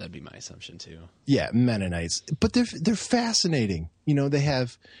Mennonites. Yeah, that'd be my assumption too. Yeah, Mennonites. But they're fascinating. They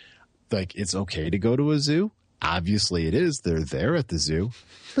have it's okay to go to a zoo. Obviously it is. They're there at the zoo,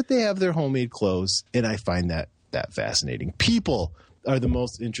 but they have their homemade clothes, and I find that fascinating. People are the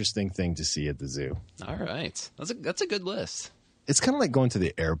most interesting thing to see at the zoo. All right. That's a good list. It's kind of like going to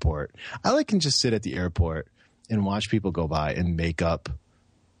the airport. I can just sit at the airport and watch people go by and make up,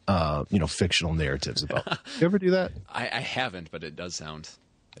 fictional narratives about it. You ever do that? I haven't, but it does sound.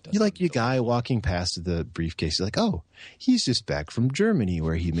 You like your guy walking past the briefcase. You're like, oh, he's just back from Germany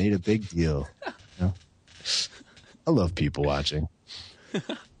where he made a big deal. I love people watching.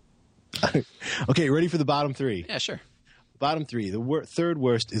 Okay, ready for the bottom three? Yeah, sure. Bottom three. The third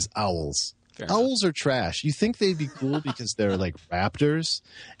worst is owls. Owls are trash. You think they'd be cool because they're like raptors,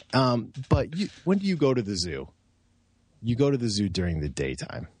 but when do you go to the zoo? You go to the zoo during the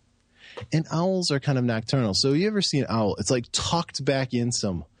daytime. And owls are kind of nocturnal. So you ever see an owl? It's like tucked back in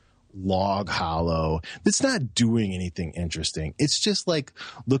some log hollow. It's not doing anything interesting. It's just like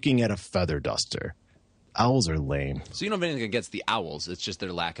looking at a feather duster. Owls are lame. So you don't have anything against the owls. It's just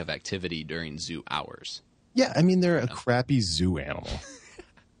their lack of activity during zoo hours. Yeah, I mean, they're a crappy zoo animal.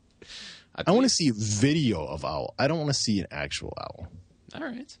 I want to see a video of owl. I don't want to see an actual owl. All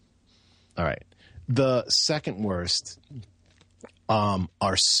right. The second worst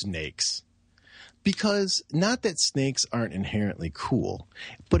are snakes. Because not that snakes aren't inherently cool,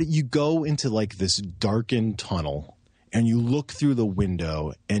 but you go into like this darkened tunnel and you look through the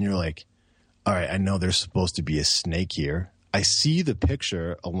window and you're like, all right, I know there's supposed to be a snake here. I see the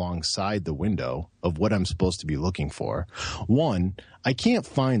picture alongside the window of what I'm supposed to be looking for. One, I can't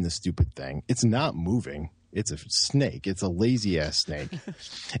find the stupid thing. It's not moving. It's a snake. It's a lazy-ass snake.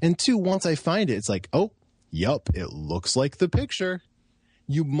 And two, once I find it, it's like, oh, yup, it looks like the picture.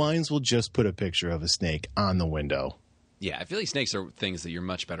 You might as well just put a picture of a snake on the window. Yeah, I feel like snakes are things that you're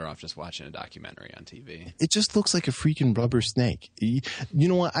much better off just watching a documentary on TV. It just looks like a freaking rubber snake. You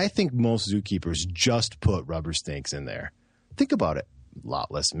know what? I think most zookeepers just put rubber snakes in there. Think about it. A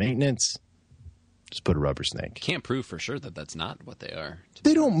lot less maintenance. Just put a rubber snake. Can't prove for sure that that's not what they are.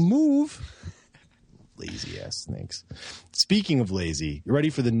 They don't move. Lazy-ass snakes. Speaking of lazy, you ready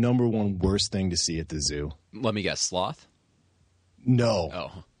for the number one worst thing to see at the zoo? Let me guess, sloth? No.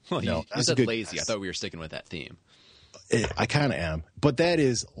 Oh. Well, no, you said lazy. Guess. I thought we were sticking with that theme. I kind of am. But that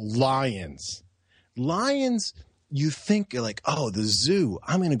is lions. Lions, you think like, oh, the zoo.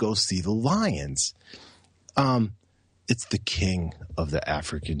 I'm going to go see the lions. It's the king of the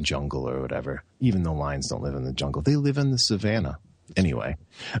African jungle or whatever. Even though lions don't live in the jungle. They live in the savannah. Anyway.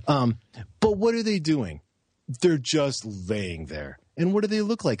 But what are they doing? They're just laying there. And what do they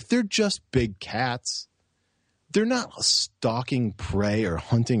look like? They're just big cats. They're not stalking prey or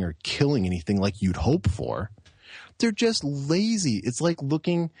hunting or killing anything like you'd hope for. They're just lazy. It's like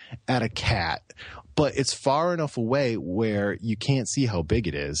looking at a cat, but it's far enough away where you can't see how big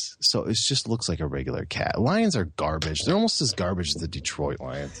it is. So it just looks like a regular cat. Lions are garbage. They're almost as garbage as the Detroit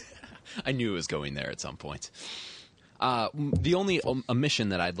Lions. I knew it was going there at some point. The only omission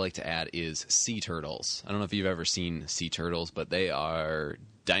that I'd like to add is sea turtles. I don't know if you've ever seen sea turtles, but they are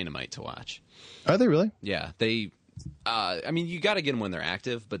dynamite to watch. Are they really? Yeah. They, I mean, you got to get them when they're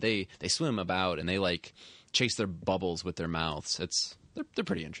active, but they swim about and they like chase their bubbles with their mouths. They're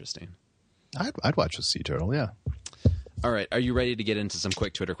pretty interesting. I'd watch a sea turtle, yeah. All right. Are you ready to get into some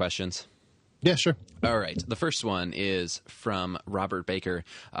quick Twitter questions? Yeah, sure. All right. The first one is from Robert Baker.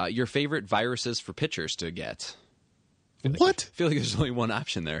 Your favorite viruses for pitchers to get? What? I feel like there's only one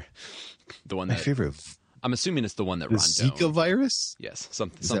option there. The one that my favorite. I'm assuming it's the one that the Rondon. Zika virus? Yes.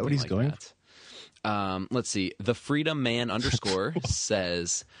 Something is that what he's like going? That. Let's see. The Freedom Man _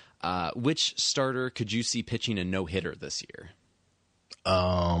 says, which starter could you see pitching a no-hitter this year?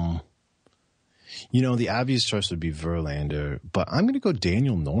 The obvious choice would be Verlander, but I'm going to go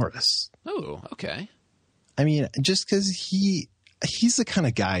Daniel Norris. Oh, okay. I mean, just because he's the kind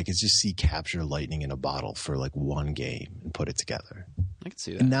of guy I could just see capture lightning in a bottle for like one game and put it together. I could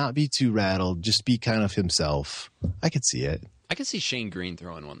see that. And not be too rattled, just be kind of himself. I could see it. I could see Shane Green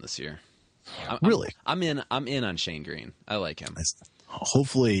throwing one this year. Really? I'm in on Shane Green. I like him.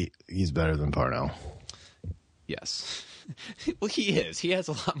 Hopefully he's better than Parnell. Yes. Well, he is. He has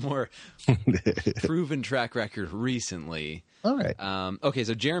a lot more proven track record recently. All right. Okay,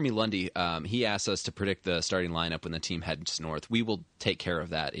 so Jeremy Lundy, he asked us to predict the starting lineup when the team heads north. We will take care of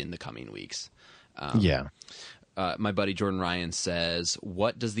that in the coming weeks. Yeah. My buddy Jordan Ryan says,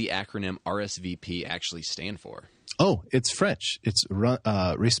 what does the acronym RSVP actually stand for? Oh, it's French. It's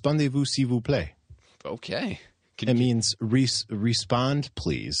Répondez-vous s'il vous plaît. Okay. It means respond,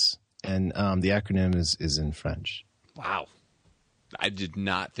 please. And the acronym is in French. Wow. I did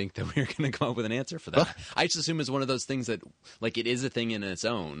not think that we were going to come up with an answer for that. I just assume it's one of those things that, like, it is a thing in its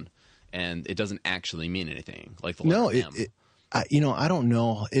own, and it doesn't actually mean anything. Like the letter M. I don't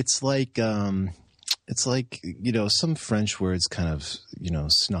know. It's like It's like, some French words kind of,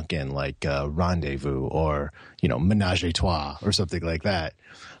 snuck in, like rendezvous or, ménage à trois or something like that.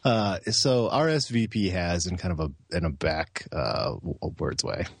 So RSVP has in kind of a back words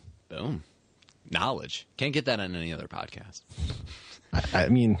way. Boom. Knowledge. Can't get that on any other podcast. I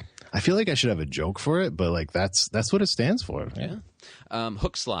mean, I feel like I should have a joke for it, but like that's what it stands for. Yeah.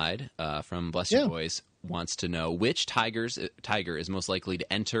 Hook Slide from Bless You Boys wants to know which tiger is most likely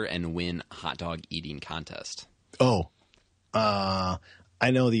to enter and win hot dog eating contest. Oh, I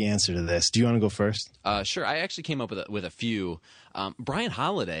know the answer to this. Do you want to go first? Sure. I actually came up with a few. Brian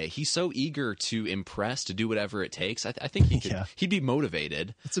Holiday, he's so eager to impress, to do whatever it takes. I think he'd be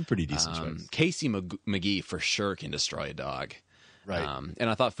motivated. That's a pretty decent choice. Casey McGee for sure can destroy a dog. Right. And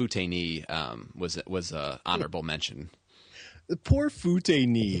I thought Foutainé was a honorable mention. The poor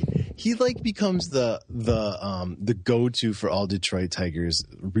Foutainé, he like becomes the go-to for all Detroit Tigers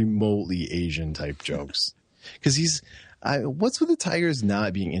remotely Asian type jokes. Because what's with the Tigers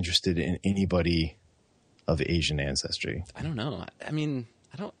not being interested in anybody of Asian ancestry? I don't know. I mean,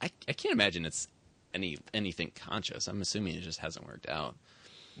 I can't imagine it's anything conscious. I'm assuming it just hasn't worked out.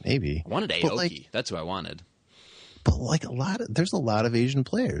 Maybe. I wanted Aoki. That's who I wanted. But like there's a lot of Asian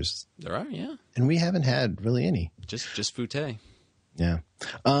players. There are, yeah. And we haven't had really any. Just Fouté. Yeah.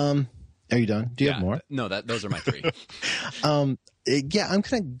 Are you done? Do you have more? No, those are my three. Yeah, I'm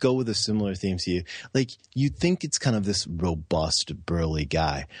going to go with a similar theme to you. Like, you think it's kind of this robust, burly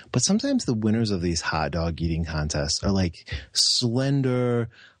guy, but sometimes the winners of these hot dog eating contests are like slender,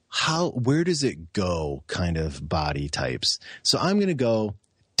 where does it go kind of body types. So I'm going to go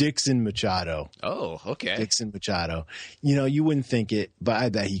Dixon Machado. Oh, okay. Dixon Machado. You wouldn't think it, but I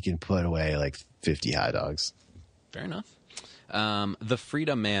bet he can put away like 50 hot dogs. Fair enough. The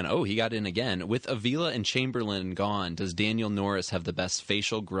Freedom Man. Oh, he got in again. With Avila and Chamberlain gone, does Daniel Norris have the best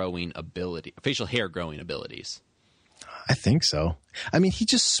facial hair growing abilities? I think so. I mean, he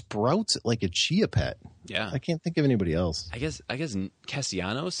just sprouts like a chia pet. Yeah. I can't think of anybody else. I guess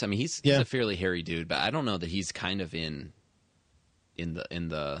Castellanos. I mean, he's a fairly hairy dude, but I don't know that he's kind of in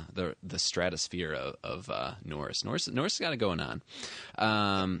the stratosphere of Norris. Norris got it going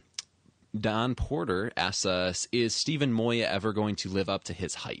on. Don Porter asks us, is Stephen Moya ever going to live up to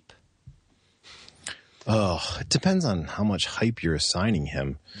his hype? Oh, it depends on how much hype you're assigning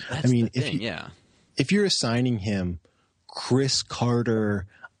him. That's if you're assigning him Chris Carter,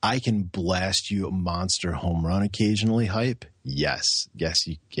 I can blast you a monster home run occasionally hype, yes,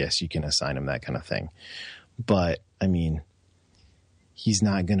 you can assign him that kind of thing. But I mean, he's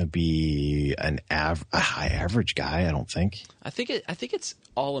not going to be a high average guy, I don't think. I think it's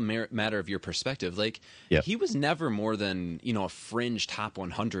all a matter of your perspective. Like, he was never more than, a fringe top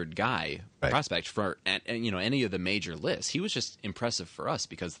 100 guy prospect for any of the major lists. He was just impressive for us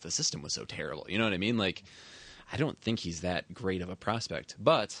because the system was so terrible. You know what I mean? Like, I don't think he's that great of a prospect,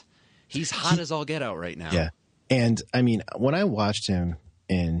 but he's hot as all get out right now. Yeah. And I mean, when I watched him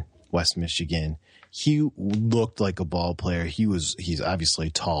in West Michigan, he looked like a ball player. He's obviously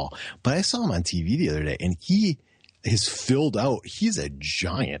tall, but I saw him on TV the other day, and he is filled out. He's a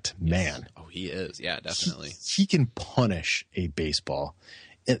giant man. Oh, he is. Yeah, definitely. He can punish a baseball.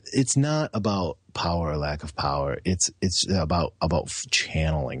 It's not about power or lack of power. It's about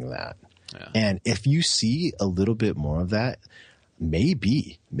channeling that. Yeah. And if you see a little bit more of that,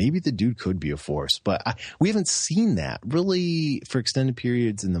 maybe the dude could be a force, but we haven't seen that really for extended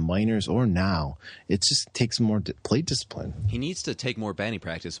periods in the minors or now. It just takes more plate discipline. He needs to take more batting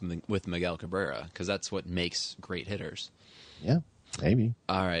practice with Miguel Cabrera because that's what makes great hitters. Yeah, maybe.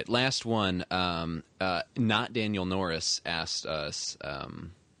 All right, last one. Not Daniel Norris asked us,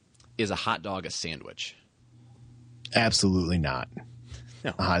 is a hot dog a sandwich? Absolutely not.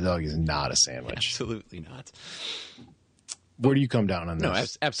 No. A hot dog is not a sandwich. Absolutely not. Where do you come down on this? No,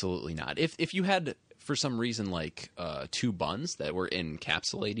 absolutely not. If you had, for some reason, like two buns that were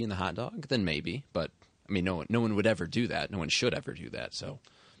encapsulating the hot dog, then maybe. But I mean, no one would ever do that. No one should ever do that. So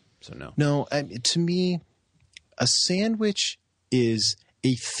no. No, to me, a sandwich is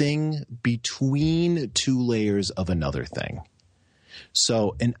a thing between two layers of another thing.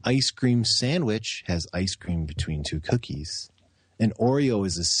 So an ice cream sandwich has ice cream between two cookies. An Oreo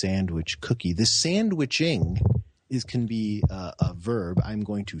is a sandwich cookie. The sandwiching can be a verb. I'm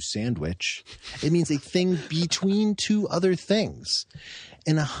going to sandwich. It means a thing between two other things.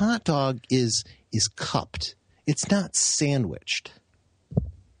 And a hot dog is cupped. It's not sandwiched.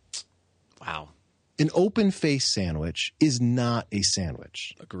 Wow. An open-faced sandwich is not a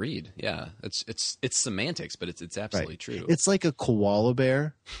sandwich. Agreed. Yeah. It's semantics, but it's absolutely true. It's like a koala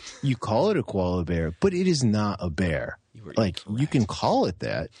bear. You call it a koala bear, but it is not a bear. You can call it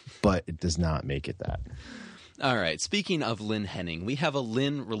that, but it does not make it that. All right. Speaking of Lynn Henning, we have a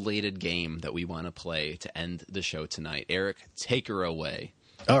Lynn-related game that we want to play to end the show tonight. Eric, take her away.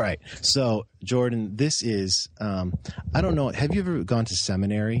 All right. So, Jordan, this is, I don't know. Have you ever gone to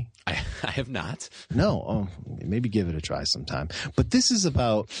seminary? I have not. No. Oh, maybe give it a try sometime. But this is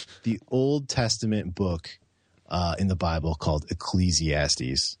about the Old Testament book in the Bible called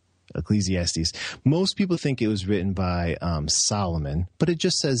Ecclesiastes. Most people think it was written by Solomon, but it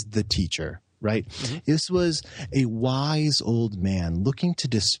just says the teacher, right? Mm-hmm. This was a wise old man looking to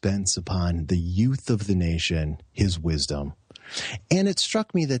dispense upon the youth of the nation his wisdom. And it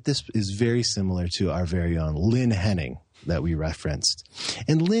struck me that this is very similar to our very own Lynn Henning that we referenced.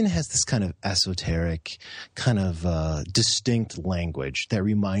 And Lynn has this kind of esoteric, kind of distinct language that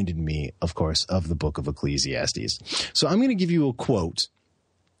reminded me, of course, of the book of Ecclesiastes. So I'm going to give you a quote.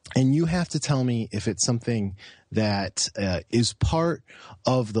 And you have to tell me if it's something that is part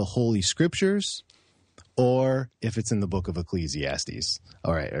of the Holy Scriptures or if it's in the book of Ecclesiastes.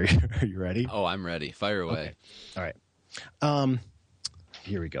 All right. Are you ready? Oh, I'm ready. Fire away. Okay. All right.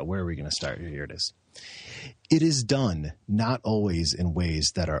 Here we go. Where are we going to start? Here it is. It is done, not always in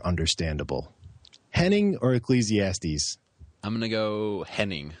ways that are understandable. Henning or Ecclesiastes? I'm going to go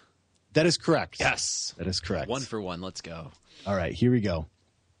Henning. That is correct. Yes. That is correct. 1 for 1. Let's go. All right. Here we go.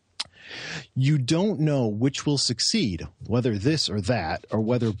 You don't know which will succeed, whether this or that, or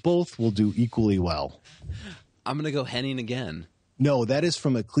whether both will do equally well. I'm going to go Henning again. No, that is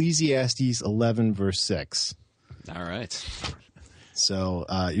from Ecclesiastes 11, verse 6. All right. So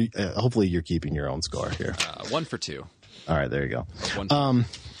hopefully you're keeping your own score here. 1 for 2. All right, there you go. 1 for 2.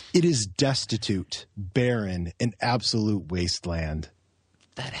 It is destitute, barren, an absolute wasteland.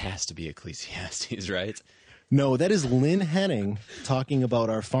 That has to be Ecclesiastes, right? No, that is Lynn Henning talking about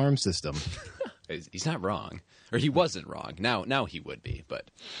our farm system. He's not wrong. Or he wasn't wrong. Now he would be, but...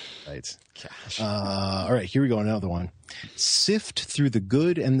 Right. Gosh. All right, here we go, another one. Sift through the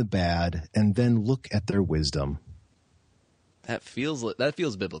good and the bad, and then look at their wisdom. That feels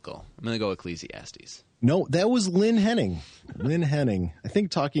biblical. I'm going to go Ecclesiastes. No, that was Lynn Henning. Lynn Henning. I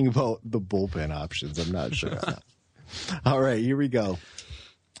think talking about the bullpen options. I'm not sure. All right, here we go.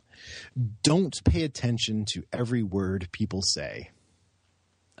 Don't pay attention to every word people say.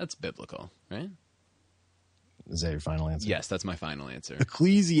 That's biblical, right? Is that your final answer? Yes, that's my final answer.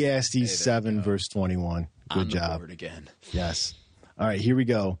 Ecclesiastes 7, verse 21. Good job. Board again. Yes. All right, here we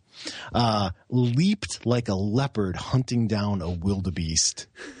go. Leaped like a leopard hunting down a wildebeest.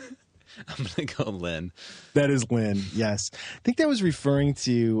 I'm going to go Lynn. That is Lynn, yes. I think that was referring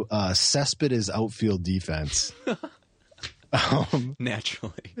to Cespedes' outfield defense.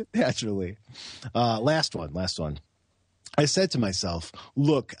 Naturally. Last one. I said to myself,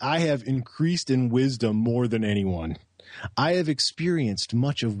 look, I have increased in wisdom more than anyone. I have experienced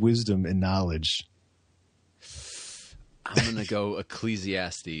much of wisdom and knowledge. I'm going to go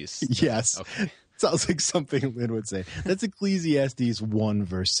Ecclesiastes. Yes. Okay. Sounds like something Lynn would say. That's Ecclesiastes 1,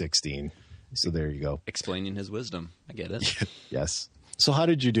 verse 16. So there you go. Explaining his wisdom. I get it. Yes. So how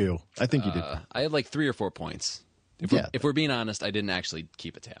did you do? I think you did. I had like 3 or 4 points. If we're being honest, I didn't actually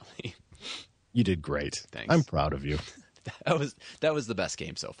keep a tally. You did great. Thanks. I'm proud of you. That was the best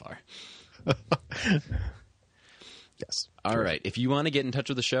game so far. Yes. All right. If you want to get in touch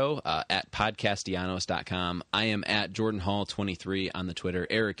with the show, at podcastellanos.com. I am at Jordan Hall 23 on the Twitter.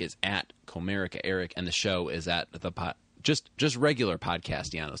 Eric is at Comerica Eric, and the show is at just regular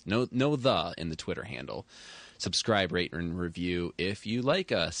Podcastellanos. No the in the Twitter handle. Subscribe, rate, and review if you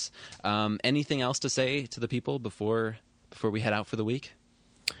like us. Anything else to say to the people before we head out for the week?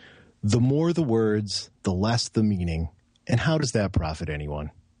 The more the words, the less the meaning. And how does that profit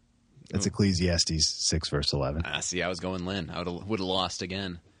anyone? That's Ecclesiastes 6, verse 11. See, I was going Lynn. I would have lost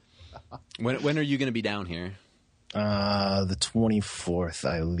again. When are you going to be down here? The 24th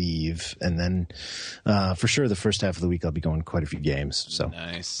I leave. And then for sure the first half of the week I'll be going quite a few games. So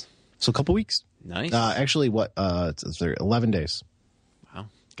nice. So a couple weeks. Nice. Actually, it's 11 days. Wow.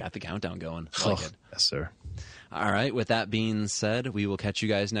 Got the countdown going. Like it. Yes, sir. All right. With that being said, we will catch you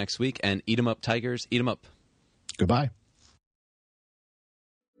guys next week. And eat 'em up, Tigers. Eat 'em up. Goodbye.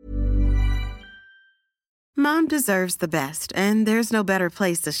 Mom deserves the best, and there's no better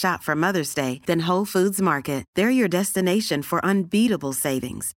place to shop for Mother's Day than Whole Foods Market. They're your destination for unbeatable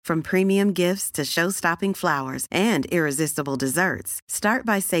savings, from premium gifts to show-stopping flowers and irresistible desserts. Start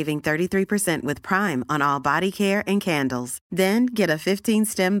by saving 33% with Prime on all body care and candles. Then get a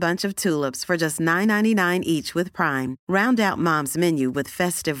 15-stem bunch of tulips for just $9.99 each with Prime. Round out Mom's menu with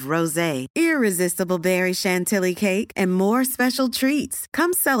festive rosé, irresistible berry chantilly cake, and more special treats.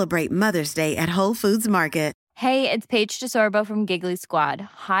 Come celebrate Mother's Day at Whole Foods Market. Hey, it's Paige DeSorbo from Giggly Squad.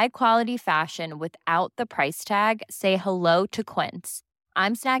 High quality fashion without the price tag. Say hello to Quince.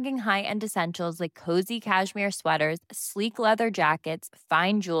 I'm snagging high-end essentials like cozy cashmere sweaters, sleek leather jackets,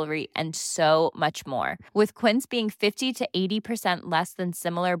 fine jewelry, and so much more. With Quince being 50 to 80% less than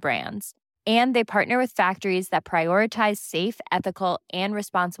similar brands. And they partner with factories that prioritize safe, ethical, and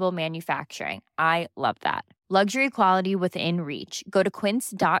responsible manufacturing. I love that. Luxury quality within reach. Go to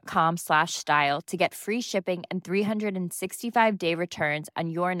quince.com/style to get free shipping and 365-day returns on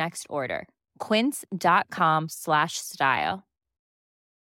your next order. Quince.com/style.